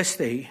will bless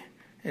thee,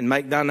 and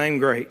make thy name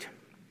great,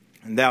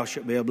 and thou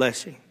shalt be a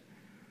blessing.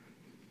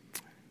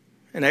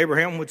 And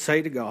Abraham would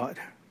say to God,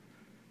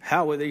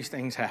 How will these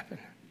things happen?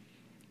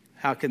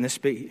 How can this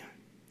be?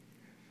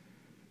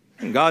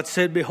 And God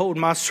said, behold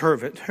my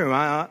servant, whom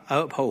I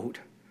uphold,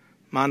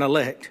 mine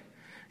elect,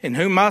 in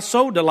whom my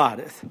soul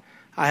delighteth.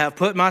 I have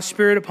put my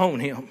spirit upon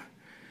him.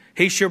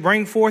 He shall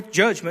bring forth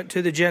judgment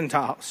to the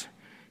Gentiles.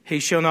 He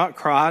shall not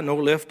cry,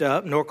 nor lift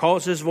up, nor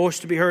cause his voice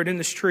to be heard in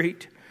the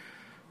street.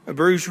 A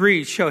bruised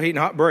reed shall he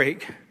not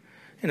break,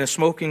 and a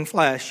smoking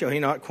flash shall he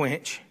not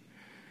quench.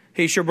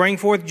 He shall bring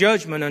forth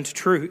judgment unto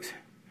truth.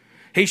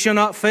 He shall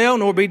not fail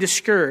nor be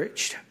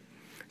discouraged,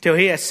 till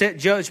he hath set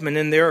judgment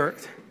in the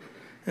earth.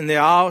 And the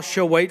isles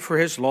shall wait for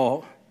his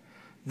law.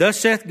 Thus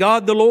saith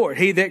God the Lord,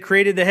 he that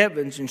created the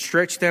heavens and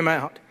stretched them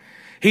out,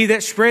 he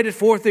that spreadeth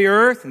forth the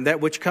earth and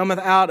that which cometh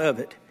out of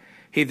it,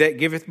 he that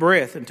giveth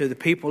breath unto the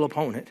people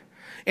upon it,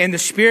 and the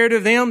spirit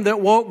of them that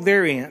walk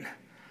therein.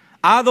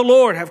 I, the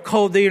Lord, have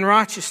called thee in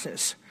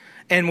righteousness,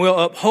 and will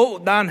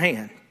uphold thine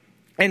hand,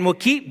 and will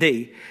keep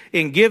thee,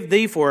 and give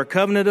thee for a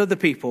covenant of the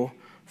people,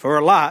 for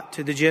a light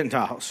to the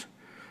Gentiles,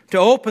 to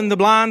open the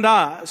blind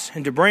eyes,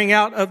 and to bring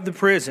out of the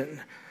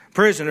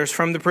prisoners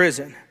from the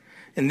prison,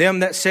 and them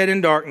that sat in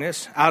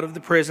darkness out of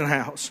the prison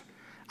house.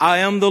 I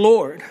am the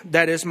Lord,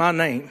 that is my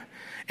name.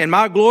 And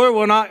my glory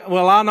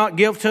will I not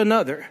give to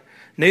another,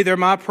 neither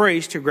my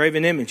praise to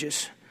graven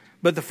images.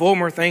 But the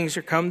former things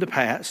are come to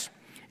pass,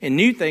 and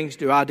new things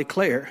do I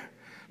declare.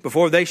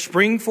 Before they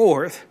spring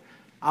forth,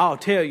 I'll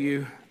tell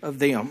you of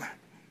them.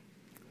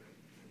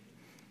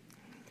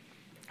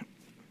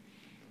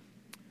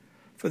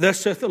 For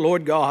thus saith the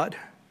Lord God,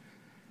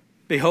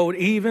 behold,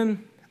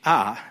 even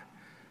I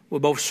will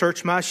both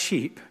search my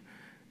sheep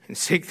and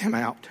seek them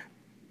out.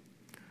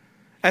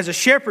 As a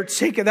shepherd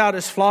seeketh out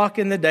his flock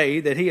in the day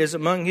that he is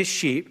among his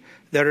sheep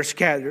that are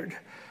scattered,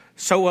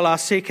 so will I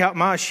seek out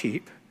my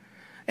sheep,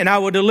 and I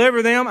will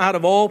deliver them out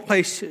of all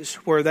places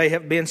where they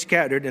have been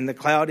scattered in the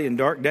cloudy and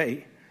dark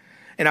day.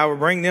 And I will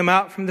bring them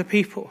out from the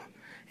people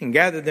and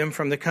gather them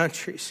from the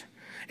countries,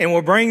 and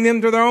will bring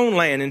them to their own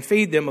land and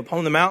feed them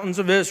upon the mountains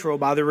of Israel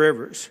by the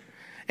rivers,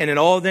 and in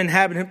all the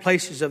inhabited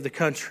places of the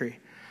country.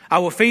 I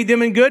will feed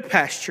them in good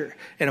pasture,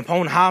 and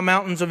upon high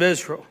mountains of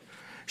Israel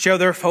shall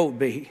their fold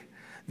be.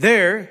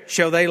 There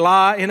shall they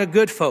lie in a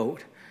good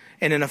fold,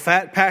 and in a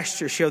fat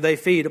pasture shall they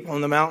feed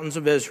upon the mountains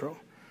of Israel.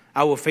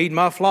 I will feed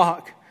my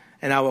flock,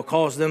 and I will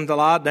cause them to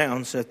lie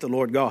down, saith the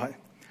Lord God.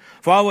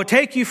 For I will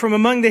take you from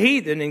among the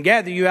heathen, and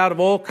gather you out of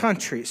all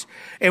countries,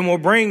 and will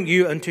bring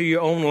you unto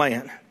your own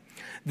land.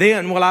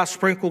 Then will I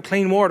sprinkle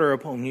clean water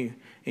upon you,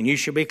 and you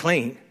shall be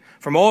clean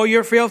from all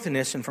your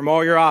filthiness and from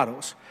all your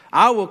idols.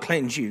 I will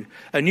cleanse you.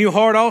 A new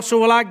heart also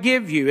will I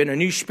give you, and a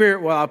new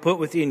spirit will I put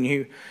within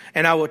you.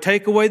 And I will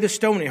take away the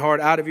stony heart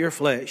out of your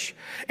flesh.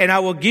 And I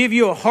will give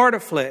you a heart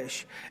of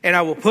flesh. And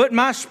I will put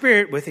my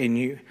spirit within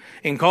you,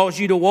 and cause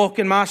you to walk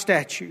in my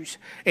statutes.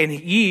 And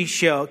ye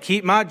shall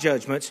keep my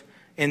judgments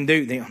and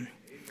do them.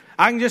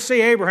 I can just see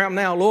Abraham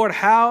now. Lord,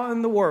 how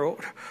in the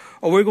world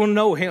are we going to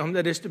know him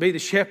that is to be the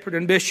shepherd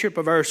and bishop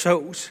of our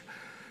souls?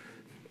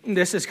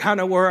 This is kind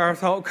of where our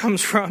thought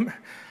comes from.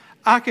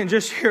 I can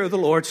just hear the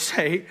Lord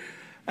say,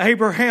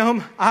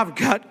 Abraham, I've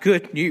got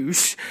good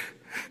news.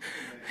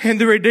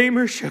 And the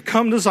Redeemer shall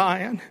come to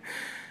Zion.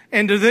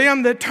 And to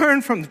them that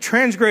turn from the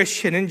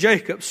transgression in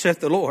Jacob,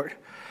 saith the Lord,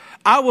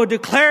 I will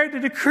declare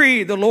the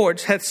decree the Lord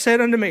hath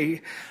said unto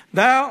me,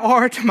 Thou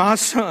art my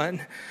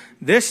son.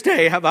 This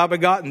day have I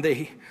begotten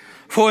thee.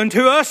 For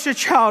unto us a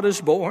child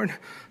is born,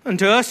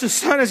 unto us a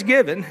son is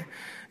given,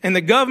 and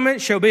the government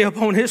shall be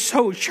upon his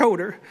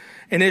shoulder.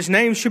 And his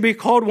name shall be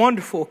called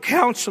Wonderful,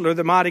 Counselor,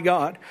 the Mighty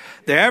God,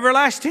 the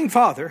Everlasting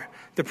Father,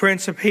 the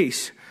Prince of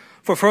Peace.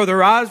 For from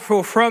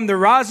the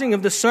rising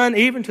of the sun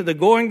even to the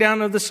going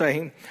down of the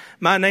same,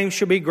 my name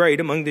shall be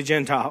great among the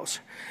Gentiles.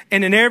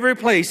 And in every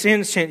place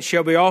incense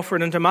shall be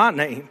offered unto my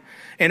name,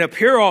 and a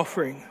pure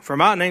offering, for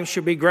my name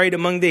shall be great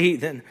among the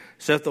heathen,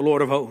 saith the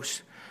Lord of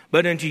hosts.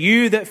 But unto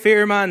you that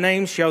fear my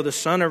name shall the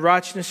Son of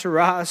Righteousness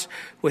arise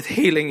with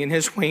healing in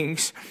his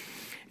wings.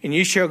 And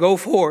ye shall go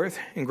forth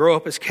and grow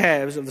up as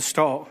calves of the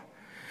stall.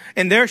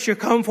 And there shall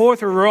come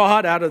forth a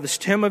rod out of the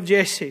stem of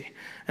Jesse,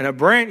 and a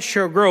branch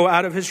shall grow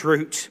out of his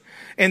roots.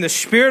 And the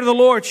Spirit of the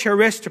Lord shall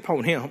rest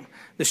upon him,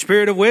 the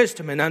Spirit of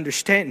wisdom and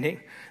understanding,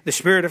 the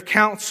Spirit of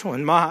counsel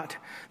and might,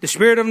 the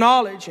Spirit of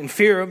knowledge and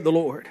fear of the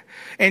Lord.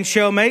 And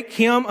shall make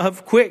him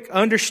of quick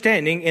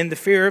understanding in the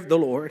fear of the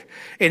Lord.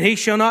 And he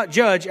shall not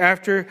judge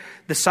after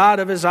the sight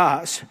of his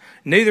eyes,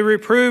 neither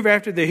reprove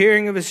after the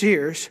hearing of his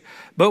ears.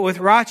 But with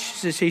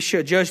righteousness he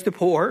shall judge the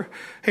poor,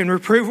 and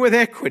reprove with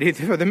equity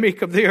for the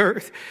meek of the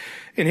earth.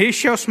 And he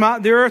shall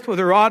smite the earth with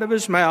the rod of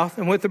his mouth,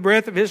 and with the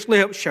breath of his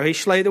lips shall he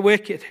slay the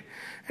wicked.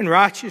 And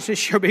righteousness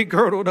shall be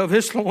girdled of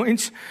his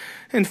loins,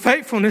 and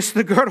faithfulness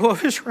the girdle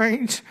of his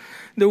reins.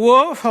 The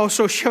wolf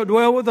also shall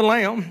dwell with the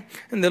lamb,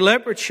 and the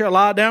leopard shall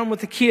lie down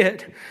with the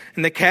kid,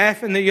 and the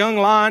calf and the young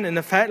lion and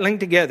the fatling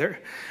together.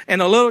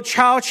 And a little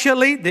child shall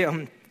lead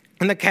them,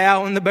 and the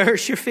cow and the bear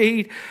shall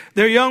feed.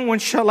 Their young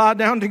ones shall lie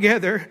down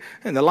together,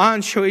 and the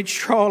lion shall eat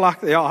straw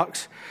like the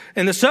ox.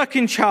 And the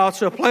sucking child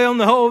shall play on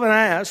the hoe of an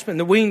asp, and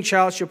the weaned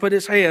child shall put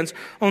his hands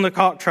on the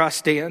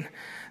cockatrice den.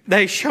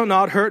 they shall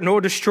not hurt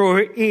nor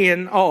destroy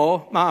in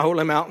all my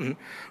holy mountain.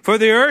 For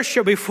the earth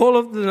shall be full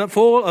of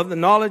the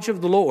knowledge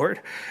of the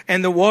Lord,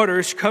 and the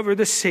waters cover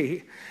the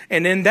sea.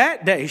 And in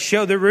that day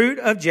shall the root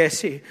of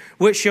Jesse,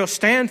 which shall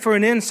stand for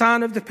an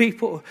ensign of the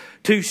people,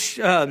 to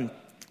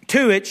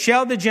it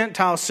shall the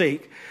Gentiles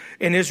seek,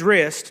 and his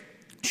rest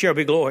shall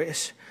be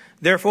glorious.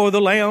 Therefore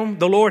the Lamb,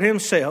 the Lord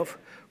himself,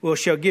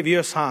 shall give you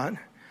a sign.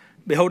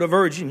 Behold, a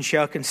virgin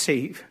shall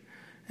conceive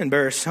and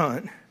bear a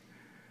son,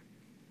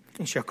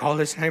 and shall call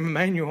his name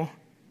Emmanuel.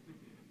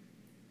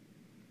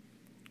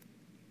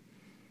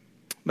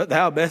 But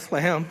thou,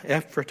 Bethlehem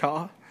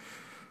Ephratah,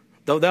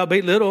 though thou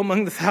be little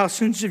among the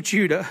thousands of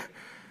Judah,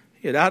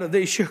 yet out of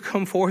thee shall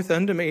come forth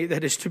unto me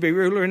that is to be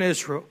ruler in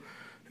Israel,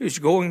 whose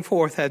going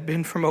forth hath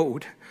been from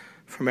old,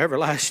 from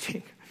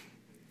everlasting.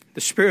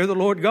 The Spirit of the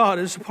Lord God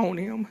is upon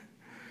him,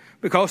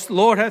 because the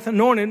Lord hath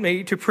anointed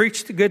me to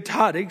preach the good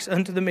tidings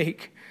unto the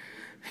meek.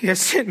 He hath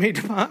sent me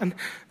to bind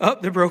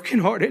up the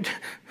brokenhearted,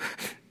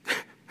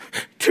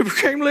 to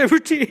proclaim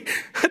liberty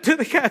to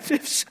the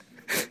captives,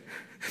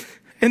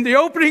 and the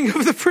opening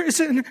of the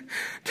prison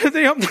to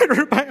them that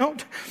are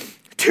bound,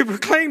 to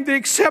proclaim the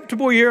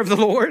acceptable year of the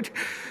Lord,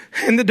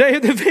 and the day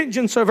of the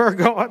vengeance of our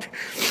God,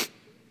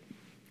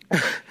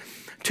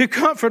 to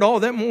comfort all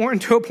that mourn,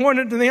 to appoint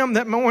unto them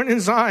that mourn in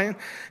Zion,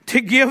 to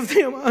give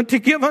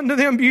unto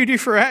them beauty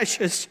for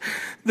ashes,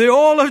 the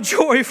oil of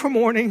joy for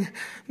mourning,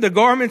 the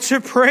garments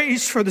of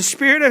praise for the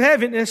spirit of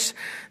heaviness,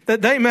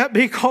 that they might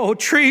be called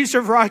trees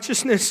of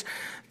righteousness,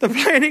 the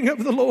planting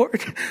of the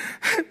Lord,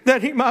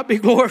 that he might be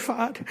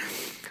glorified.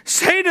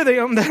 Say to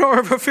them that are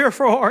of a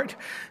fearful heart,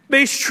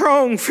 be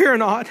strong, fear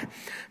not.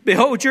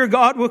 Behold, your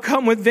God will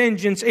come with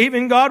vengeance,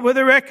 even God with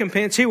a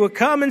recompense. He will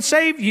come and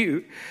save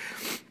you.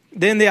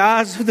 Then the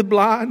eyes of the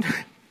blind,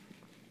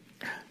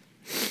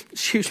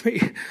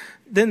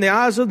 then the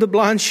eyes of the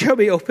blind shall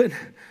be opened,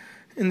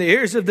 and the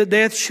ears of the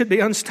deaf should be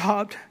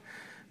unstopped.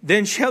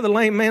 Then shall the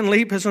lame man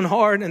leap as an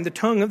hart, and the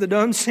tongue of the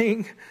dumb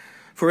sing.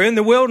 For in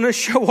the wilderness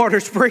shall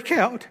waters break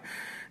out,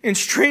 and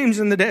streams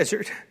in the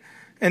desert,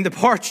 and the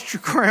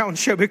parched ground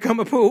shall become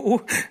a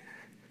pool.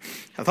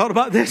 I thought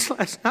about this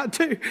last night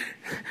too.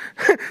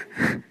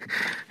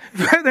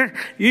 Brother,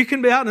 you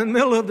can be out in the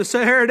middle of the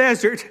Sahara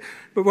Desert,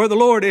 but where the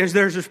Lord is,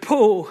 there's this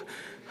pool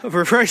of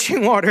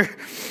refreshing water.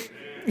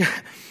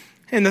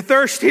 And the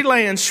thirsty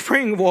land,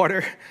 spring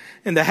water,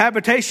 and the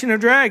habitation of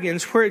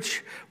dragons,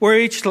 where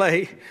each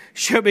lay,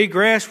 shall be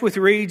grass with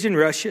reeds and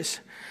rushes.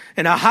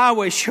 And a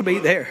highway shall be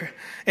there,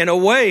 and a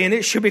way, and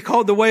it shall be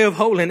called the way of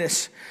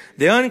holiness.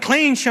 The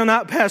unclean shall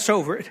not pass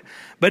over it,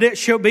 but it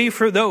shall be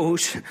for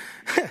those,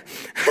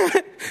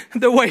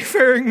 the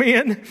wayfaring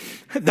men,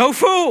 though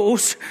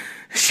fools,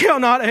 shall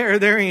not err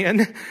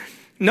therein.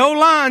 No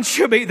lion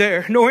shall be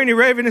there, nor any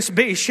ravenous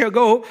beast shall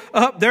go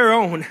up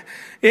thereon.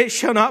 It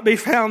shall not be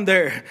found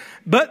there,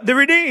 but the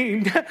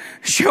redeemed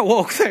shall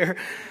walk there.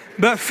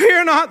 But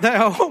fear not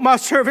thou, O my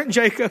servant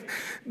Jacob.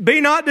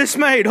 Be not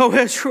dismayed, O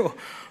Israel.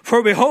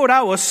 For behold,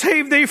 I will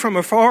save thee from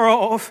afar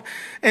off,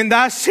 and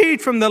thy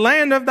seed from the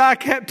land of thy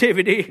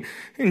captivity.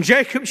 And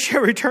Jacob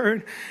shall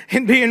return,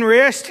 and be in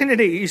rest and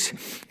at ease,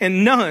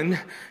 and none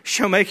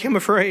shall make him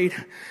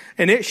afraid.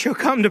 And it shall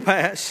come to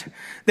pass,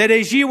 that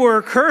as ye were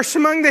a curse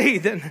among the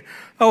heathen,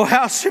 O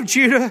house of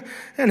Judah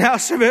and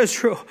house of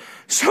Israel,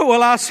 so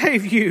will I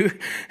save you,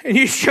 and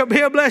you shall be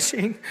a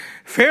blessing.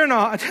 Fear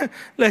not,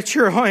 let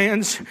your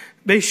hands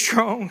be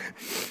strong.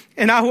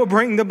 And I will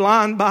bring the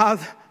blind by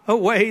a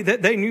way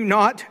that they knew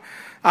not.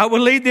 I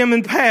will lead them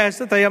in paths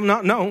that they have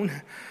not known.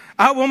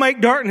 I will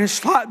make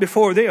darkness light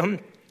before them,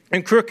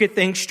 and crooked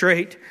things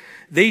straight.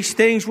 These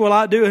things will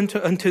I do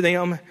unto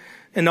them,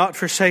 and not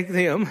forsake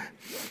them.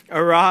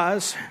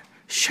 Arise,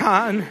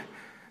 shine,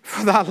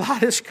 for thy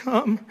light is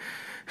come,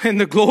 and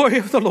the glory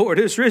of the Lord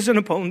is risen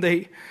upon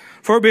thee.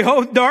 For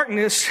behold,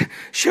 darkness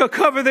shall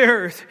cover the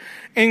earth,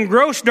 and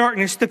gross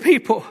darkness the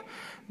people.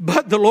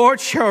 But the Lord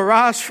shall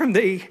arise from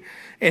thee,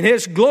 and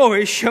his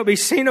glory shall be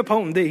seen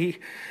upon thee.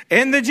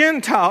 And the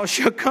Gentiles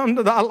shall come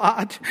to thy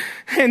light,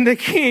 and the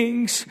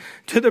kings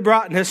to the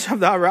brightness of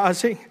thy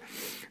rising.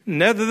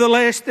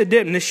 Nevertheless, the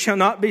dimness shall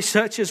not be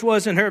such as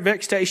was in her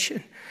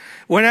vexation,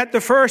 when at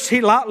the first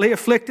he lightly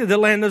afflicted the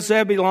land of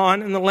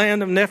Zebulun and the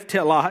land of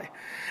Naphtali,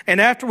 and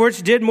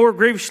afterwards did more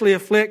grievously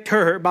afflict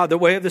her by the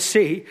way of the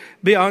sea,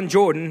 beyond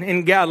Jordan,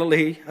 in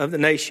Galilee of the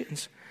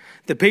nations.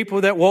 The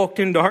people that walked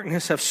in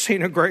darkness have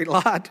seen a great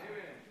light.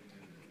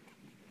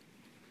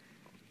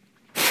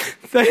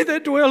 They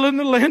that dwell in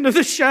the land of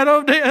the shadow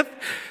of death,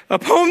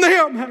 upon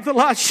them have the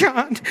light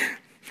shined.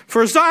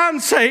 For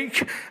Zion's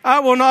sake, I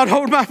will not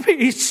hold my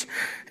peace,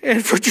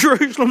 and for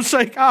Jerusalem's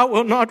sake, I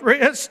will not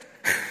rest,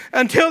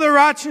 until the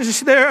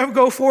righteousness thereof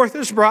go forth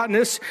as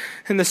brightness,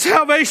 and the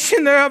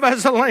salvation thereof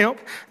as a lamp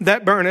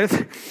that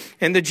burneth.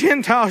 And the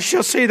Gentiles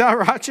shall see thy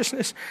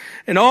righteousness,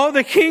 and all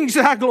the kings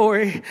thy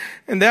glory.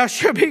 And thou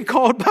shalt be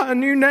called by a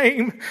new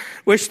name,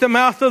 which the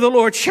mouth of the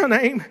Lord shall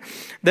name.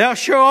 Thou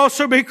shalt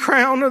also be a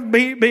crown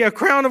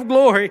of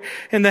glory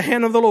in the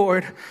hand of the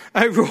Lord,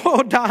 a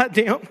royal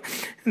diadem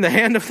in the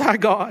hand of thy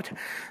God.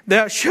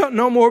 Thou shalt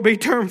no more be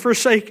termed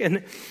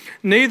forsaken,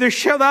 neither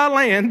shall thy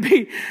land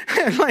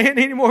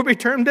anymore be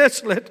termed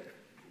desolate.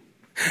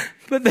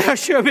 But thou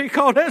shalt be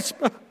called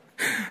Espa.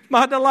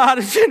 My delight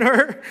is in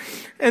her,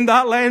 and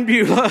thy land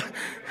Beulah.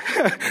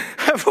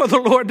 For the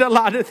Lord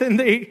delighteth in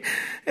thee,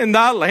 and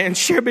thy land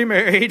shall be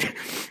married.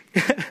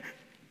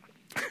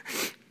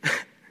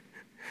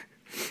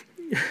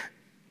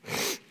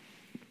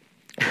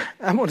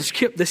 I'm going to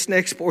skip this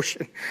next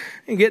portion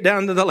and get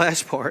down to the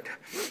last part.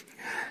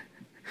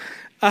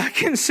 I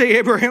can see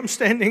Abraham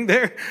standing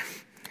there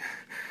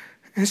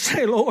and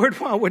say, Lord,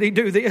 why would he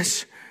do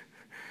this?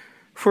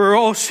 For we're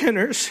all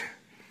sinners.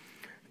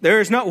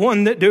 There is not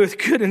one that doeth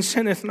good and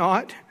sinneth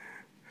not.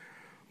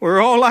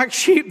 We're all like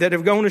sheep that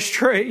have gone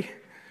astray.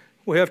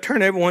 We have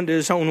turned everyone to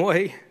his own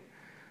way.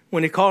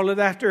 When he calleth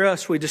after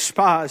us, we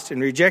despised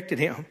and rejected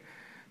him,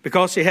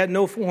 because he had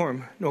no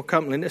form, no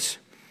comeliness,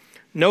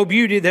 no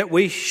beauty that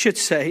we should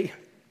say.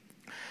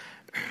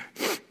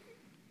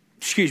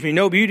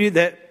 No beauty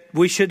that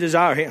we should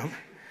desire him.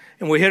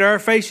 And we hid our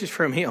faces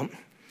from him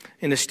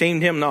and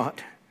esteemed him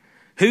not.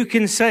 Who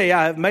can say,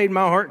 I have made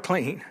my heart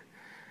clean?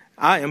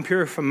 I am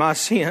pure from my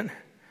sin.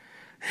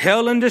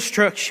 Hell and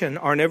destruction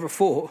are never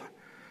full,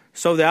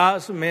 so the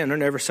eyes of men are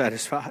never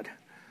satisfied.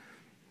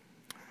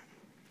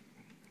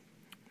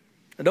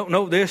 I don't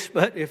know this,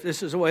 but if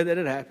this is the way that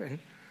it happened,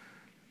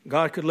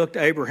 God could look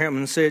to Abraham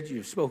and said,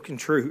 you've spoken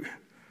true.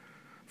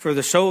 For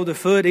the sole of the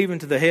foot, even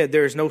to the head,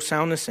 there is no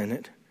soundness in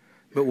it,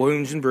 but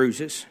wounds and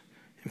bruises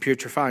and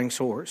putrefying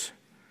sores.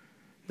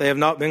 They have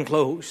not been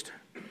closed,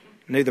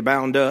 neither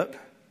bound up,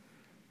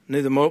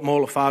 neither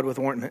mollified with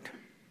ointment.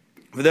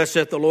 For thus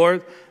saith the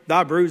Lord,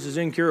 thy bruise is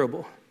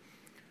incurable.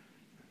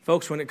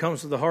 Folks, when it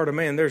comes to the heart of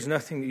man, there's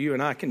nothing that you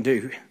and I can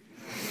do.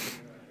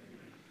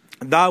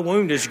 Thy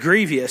wound is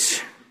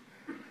grievous.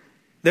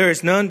 There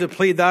is none to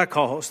plead thy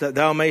cause, that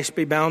thou mayest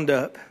be bound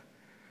up.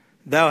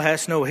 Thou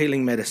hast no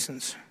healing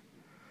medicines.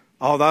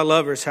 All thy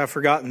lovers have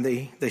forgotten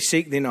thee. They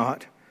seek thee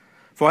not.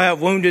 For I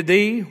have wounded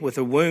thee with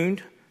the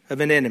wound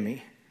of an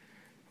enemy,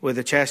 with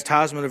the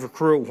chastisement of a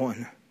cruel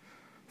one,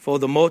 for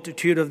the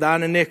multitude of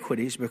thine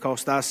iniquities,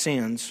 because thy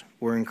sins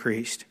were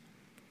increased.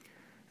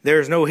 There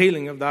is no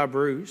healing of thy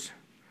bruise.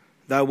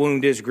 Thy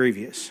wound is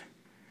grievous.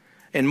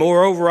 And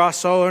moreover, I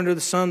saw under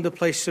the sun the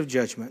place of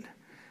judgment,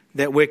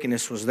 that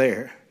wickedness was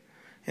there,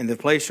 and the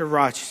place of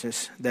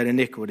righteousness, that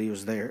iniquity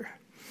was there.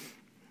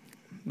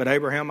 But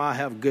Abraham, I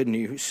have good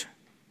news.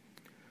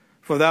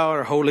 For thou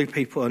art a holy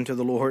people unto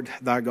the Lord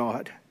thy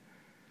God.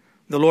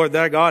 The Lord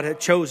thy God hath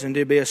chosen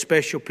to be a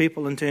special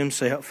people unto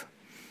himself,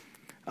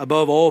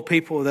 above all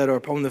people that are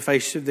upon the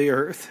face of the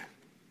earth.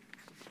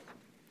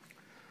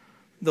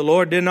 The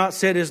Lord did not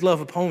set his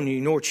love upon you,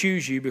 nor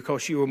choose you,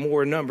 because you were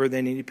more in number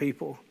than any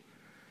people.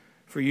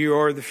 For you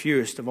are the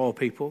fewest of all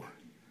people.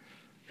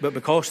 But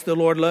because the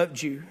Lord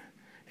loved you,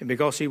 and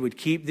because he would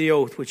keep the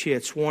oath which he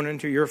had sworn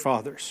unto your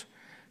fathers,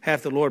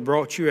 hath the Lord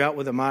brought you out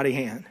with a mighty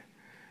hand,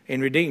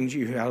 and redeemed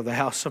you out of the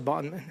house of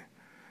bondmen.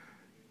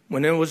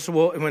 When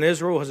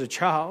Israel was a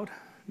child,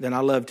 then I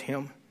loved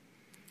him,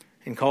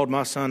 and called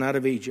my son out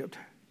of Egypt.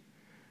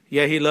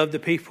 Yea, he loved the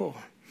people.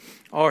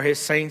 All his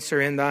saints are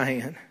in thy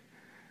hand,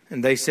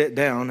 and they sit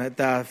down at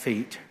thy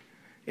feet.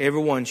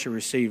 Every one shall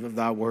receive of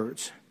thy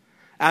words.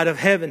 Out of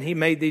heaven he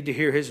made thee to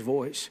hear his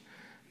voice,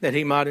 that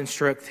he might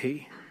instruct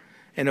thee.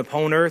 And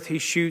upon earth he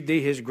shewed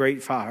thee his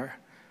great fire,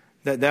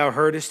 that thou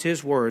heardest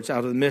his words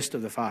out of the midst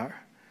of the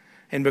fire.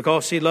 And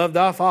because he loved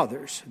thy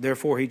fathers,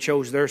 therefore he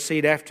chose their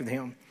seed after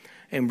them,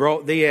 and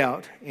brought thee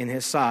out in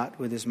his sight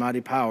with his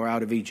mighty power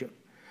out of Egypt,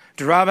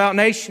 to drive out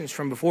nations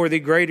from before thee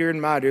greater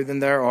and mightier than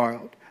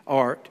thou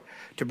art,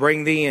 to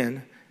bring thee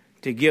in,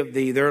 to give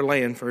thee their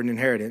land for an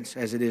inheritance,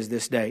 as it is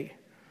this day.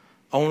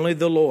 Only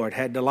the Lord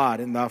had delight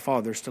in thy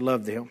fathers to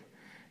love them,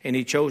 and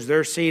he chose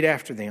their seed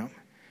after them,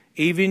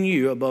 even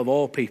you above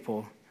all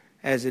people,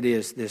 as it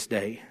is this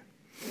day.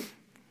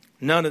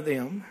 None of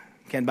them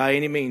can by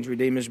any means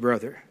redeem his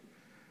brother,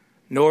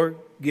 nor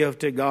give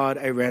to God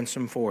a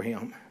ransom for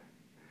him.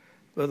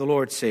 But the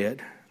Lord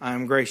said, I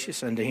am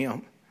gracious unto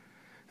him,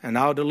 and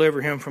I'll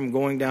deliver him from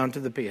going down to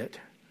the pit.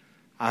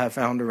 I have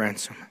found a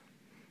ransom.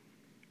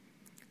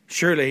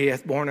 Surely he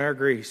hath borne our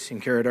griefs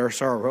and carried our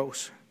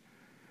sorrows.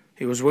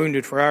 He was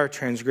wounded for our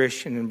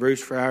transgression and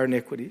bruised for our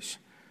iniquities.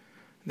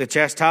 The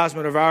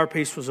chastisement of our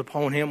peace was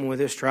upon him, and with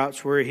his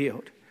stripes we are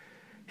healed.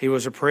 He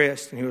was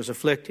oppressed and he was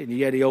afflicted, and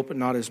yet he opened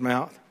not his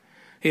mouth.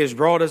 He is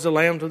brought as a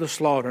lamb to the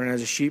slaughter, and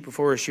as a sheep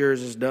before his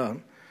shearers is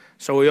dumb.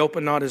 So he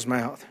opened not his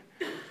mouth.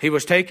 He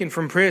was taken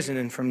from prison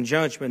and from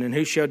judgment, and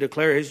who shall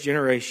declare his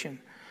generation?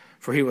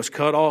 For he was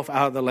cut off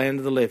out of the land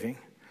of the living.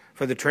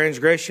 For the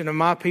transgression of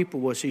my people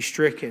was he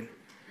stricken,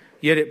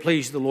 yet it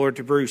pleased the Lord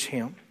to bruise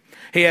him.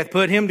 He hath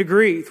put him to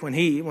grief.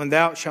 When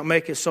thou shalt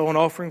make his soul an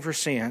offering for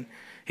sin,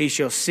 he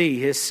shall see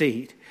his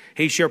seed.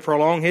 He shall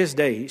prolong his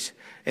days,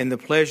 and the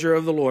pleasure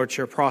of the Lord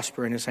shall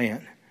prosper in his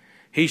hand.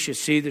 He shall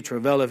see the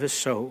travail of his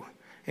soul,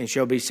 and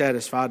shall be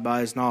satisfied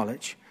by his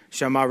knowledge.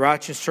 Shall my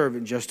righteous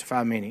servant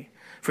justify many?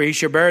 For he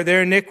shall bear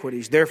their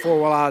iniquities. Therefore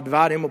will I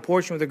divide him a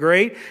portion with the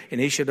great, and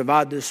he shall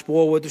divide the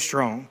spoil with the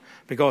strong,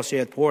 because he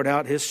hath poured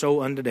out his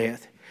soul unto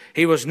death.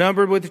 He was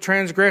numbered with the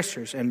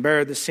transgressors, and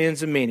bare the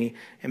sins of many,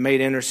 and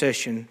made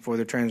intercession for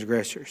the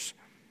transgressors.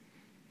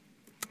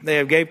 They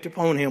have gaped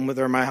upon him with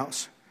their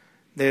mouths.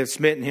 They have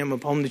smitten him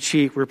upon the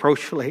cheek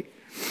reproachfully.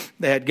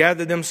 They had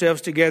gathered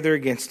themselves together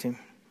against him.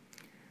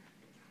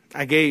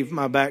 I gave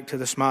my back to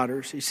the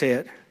smiters, he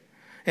said,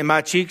 and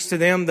my cheeks to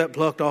them that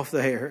plucked off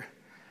the hair.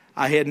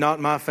 I hid not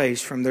my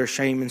face from their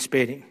shame and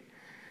spitting.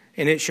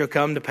 And it shall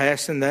come to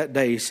pass in that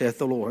day, saith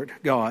the Lord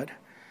God,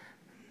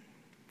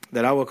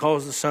 that I will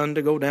cause the sun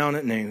to go down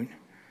at noon,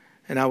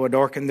 and I will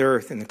darken the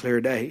earth in the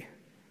clear day.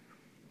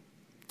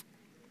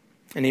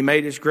 And he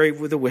made his grave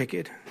with the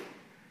wicked,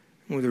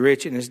 and with the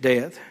rich in his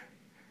death,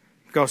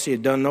 because he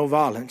had done no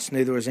violence,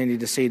 neither was any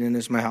deceit in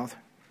his mouth.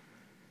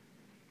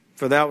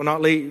 For thou wilt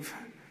not leave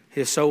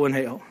his soul in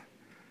hell,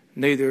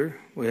 neither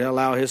will he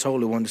allow his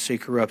Holy One to see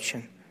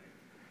corruption.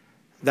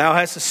 Thou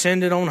hast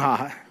ascended on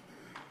high.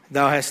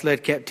 Thou hast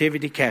led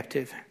captivity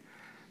captive.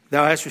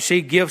 Thou hast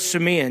received gifts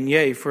of men,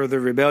 yea, for the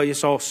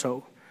rebellious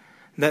also,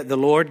 that the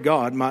Lord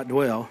God might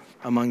dwell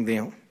among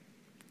them.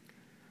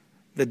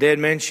 The dead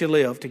man shall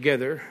live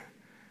together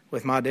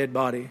with my dead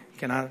body.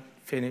 Can I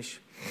finish?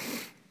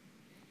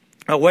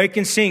 Awake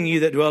and sing, you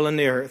that dwell in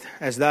the earth,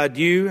 as thy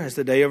dew, as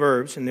the day of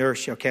herbs, and the earth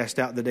shall cast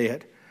out the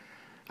dead.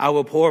 I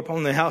will pour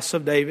upon the house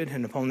of David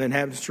and upon the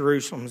inhabitants of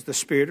Jerusalem the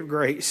spirit of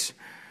grace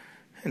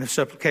and of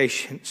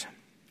supplications.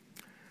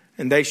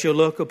 And they shall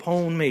look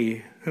upon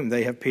me whom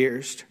they have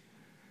pierced.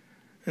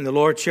 And the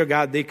Lord shall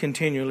guide thee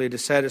continually to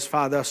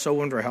satisfy thy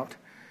soul in drought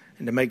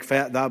and to make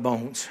fat thy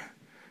bones.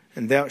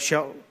 And thou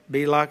shalt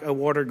be like a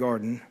water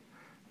garden,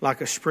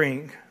 like a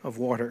spring of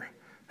water,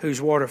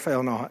 whose water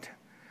fail not.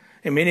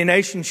 And many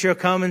nations shall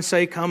come and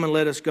say, come and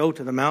let us go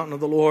to the mountain of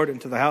the Lord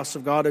and to the house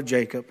of God of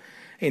Jacob.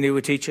 And he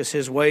will teach us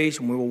his ways,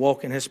 and we will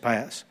walk in his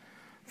paths.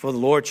 For the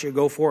Lord shall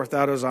go forth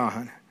out of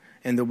Zion,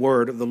 and the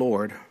word of the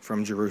Lord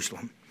from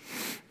Jerusalem.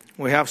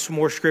 We have some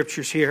more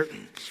scriptures here,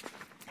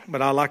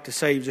 but I'd like to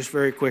say just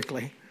very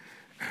quickly.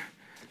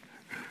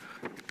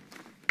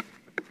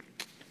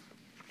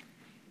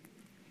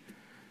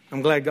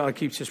 I'm glad God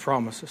keeps his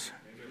promises.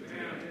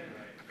 Amen.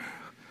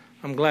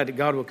 I'm glad that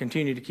God will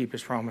continue to keep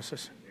his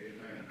promises.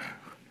 Amen.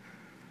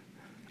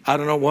 I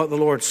don't know what the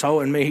Lord saw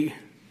in me.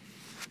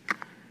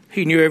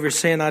 He knew every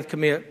sin I'd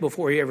commit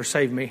before he ever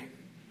saved me.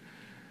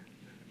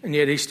 And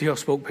yet he still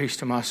spoke peace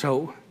to my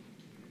soul.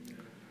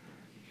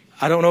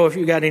 I don't know if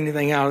you got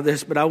anything out of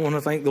this, but I want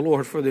to thank the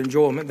Lord for the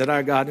enjoyment that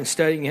I got in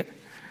studying it.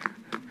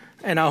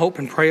 And I hope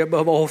and pray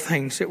above all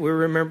things that we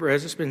remember,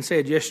 as it's been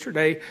said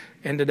yesterday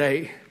and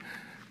today,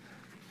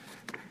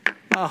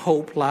 my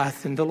hope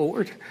lieth in the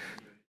Lord.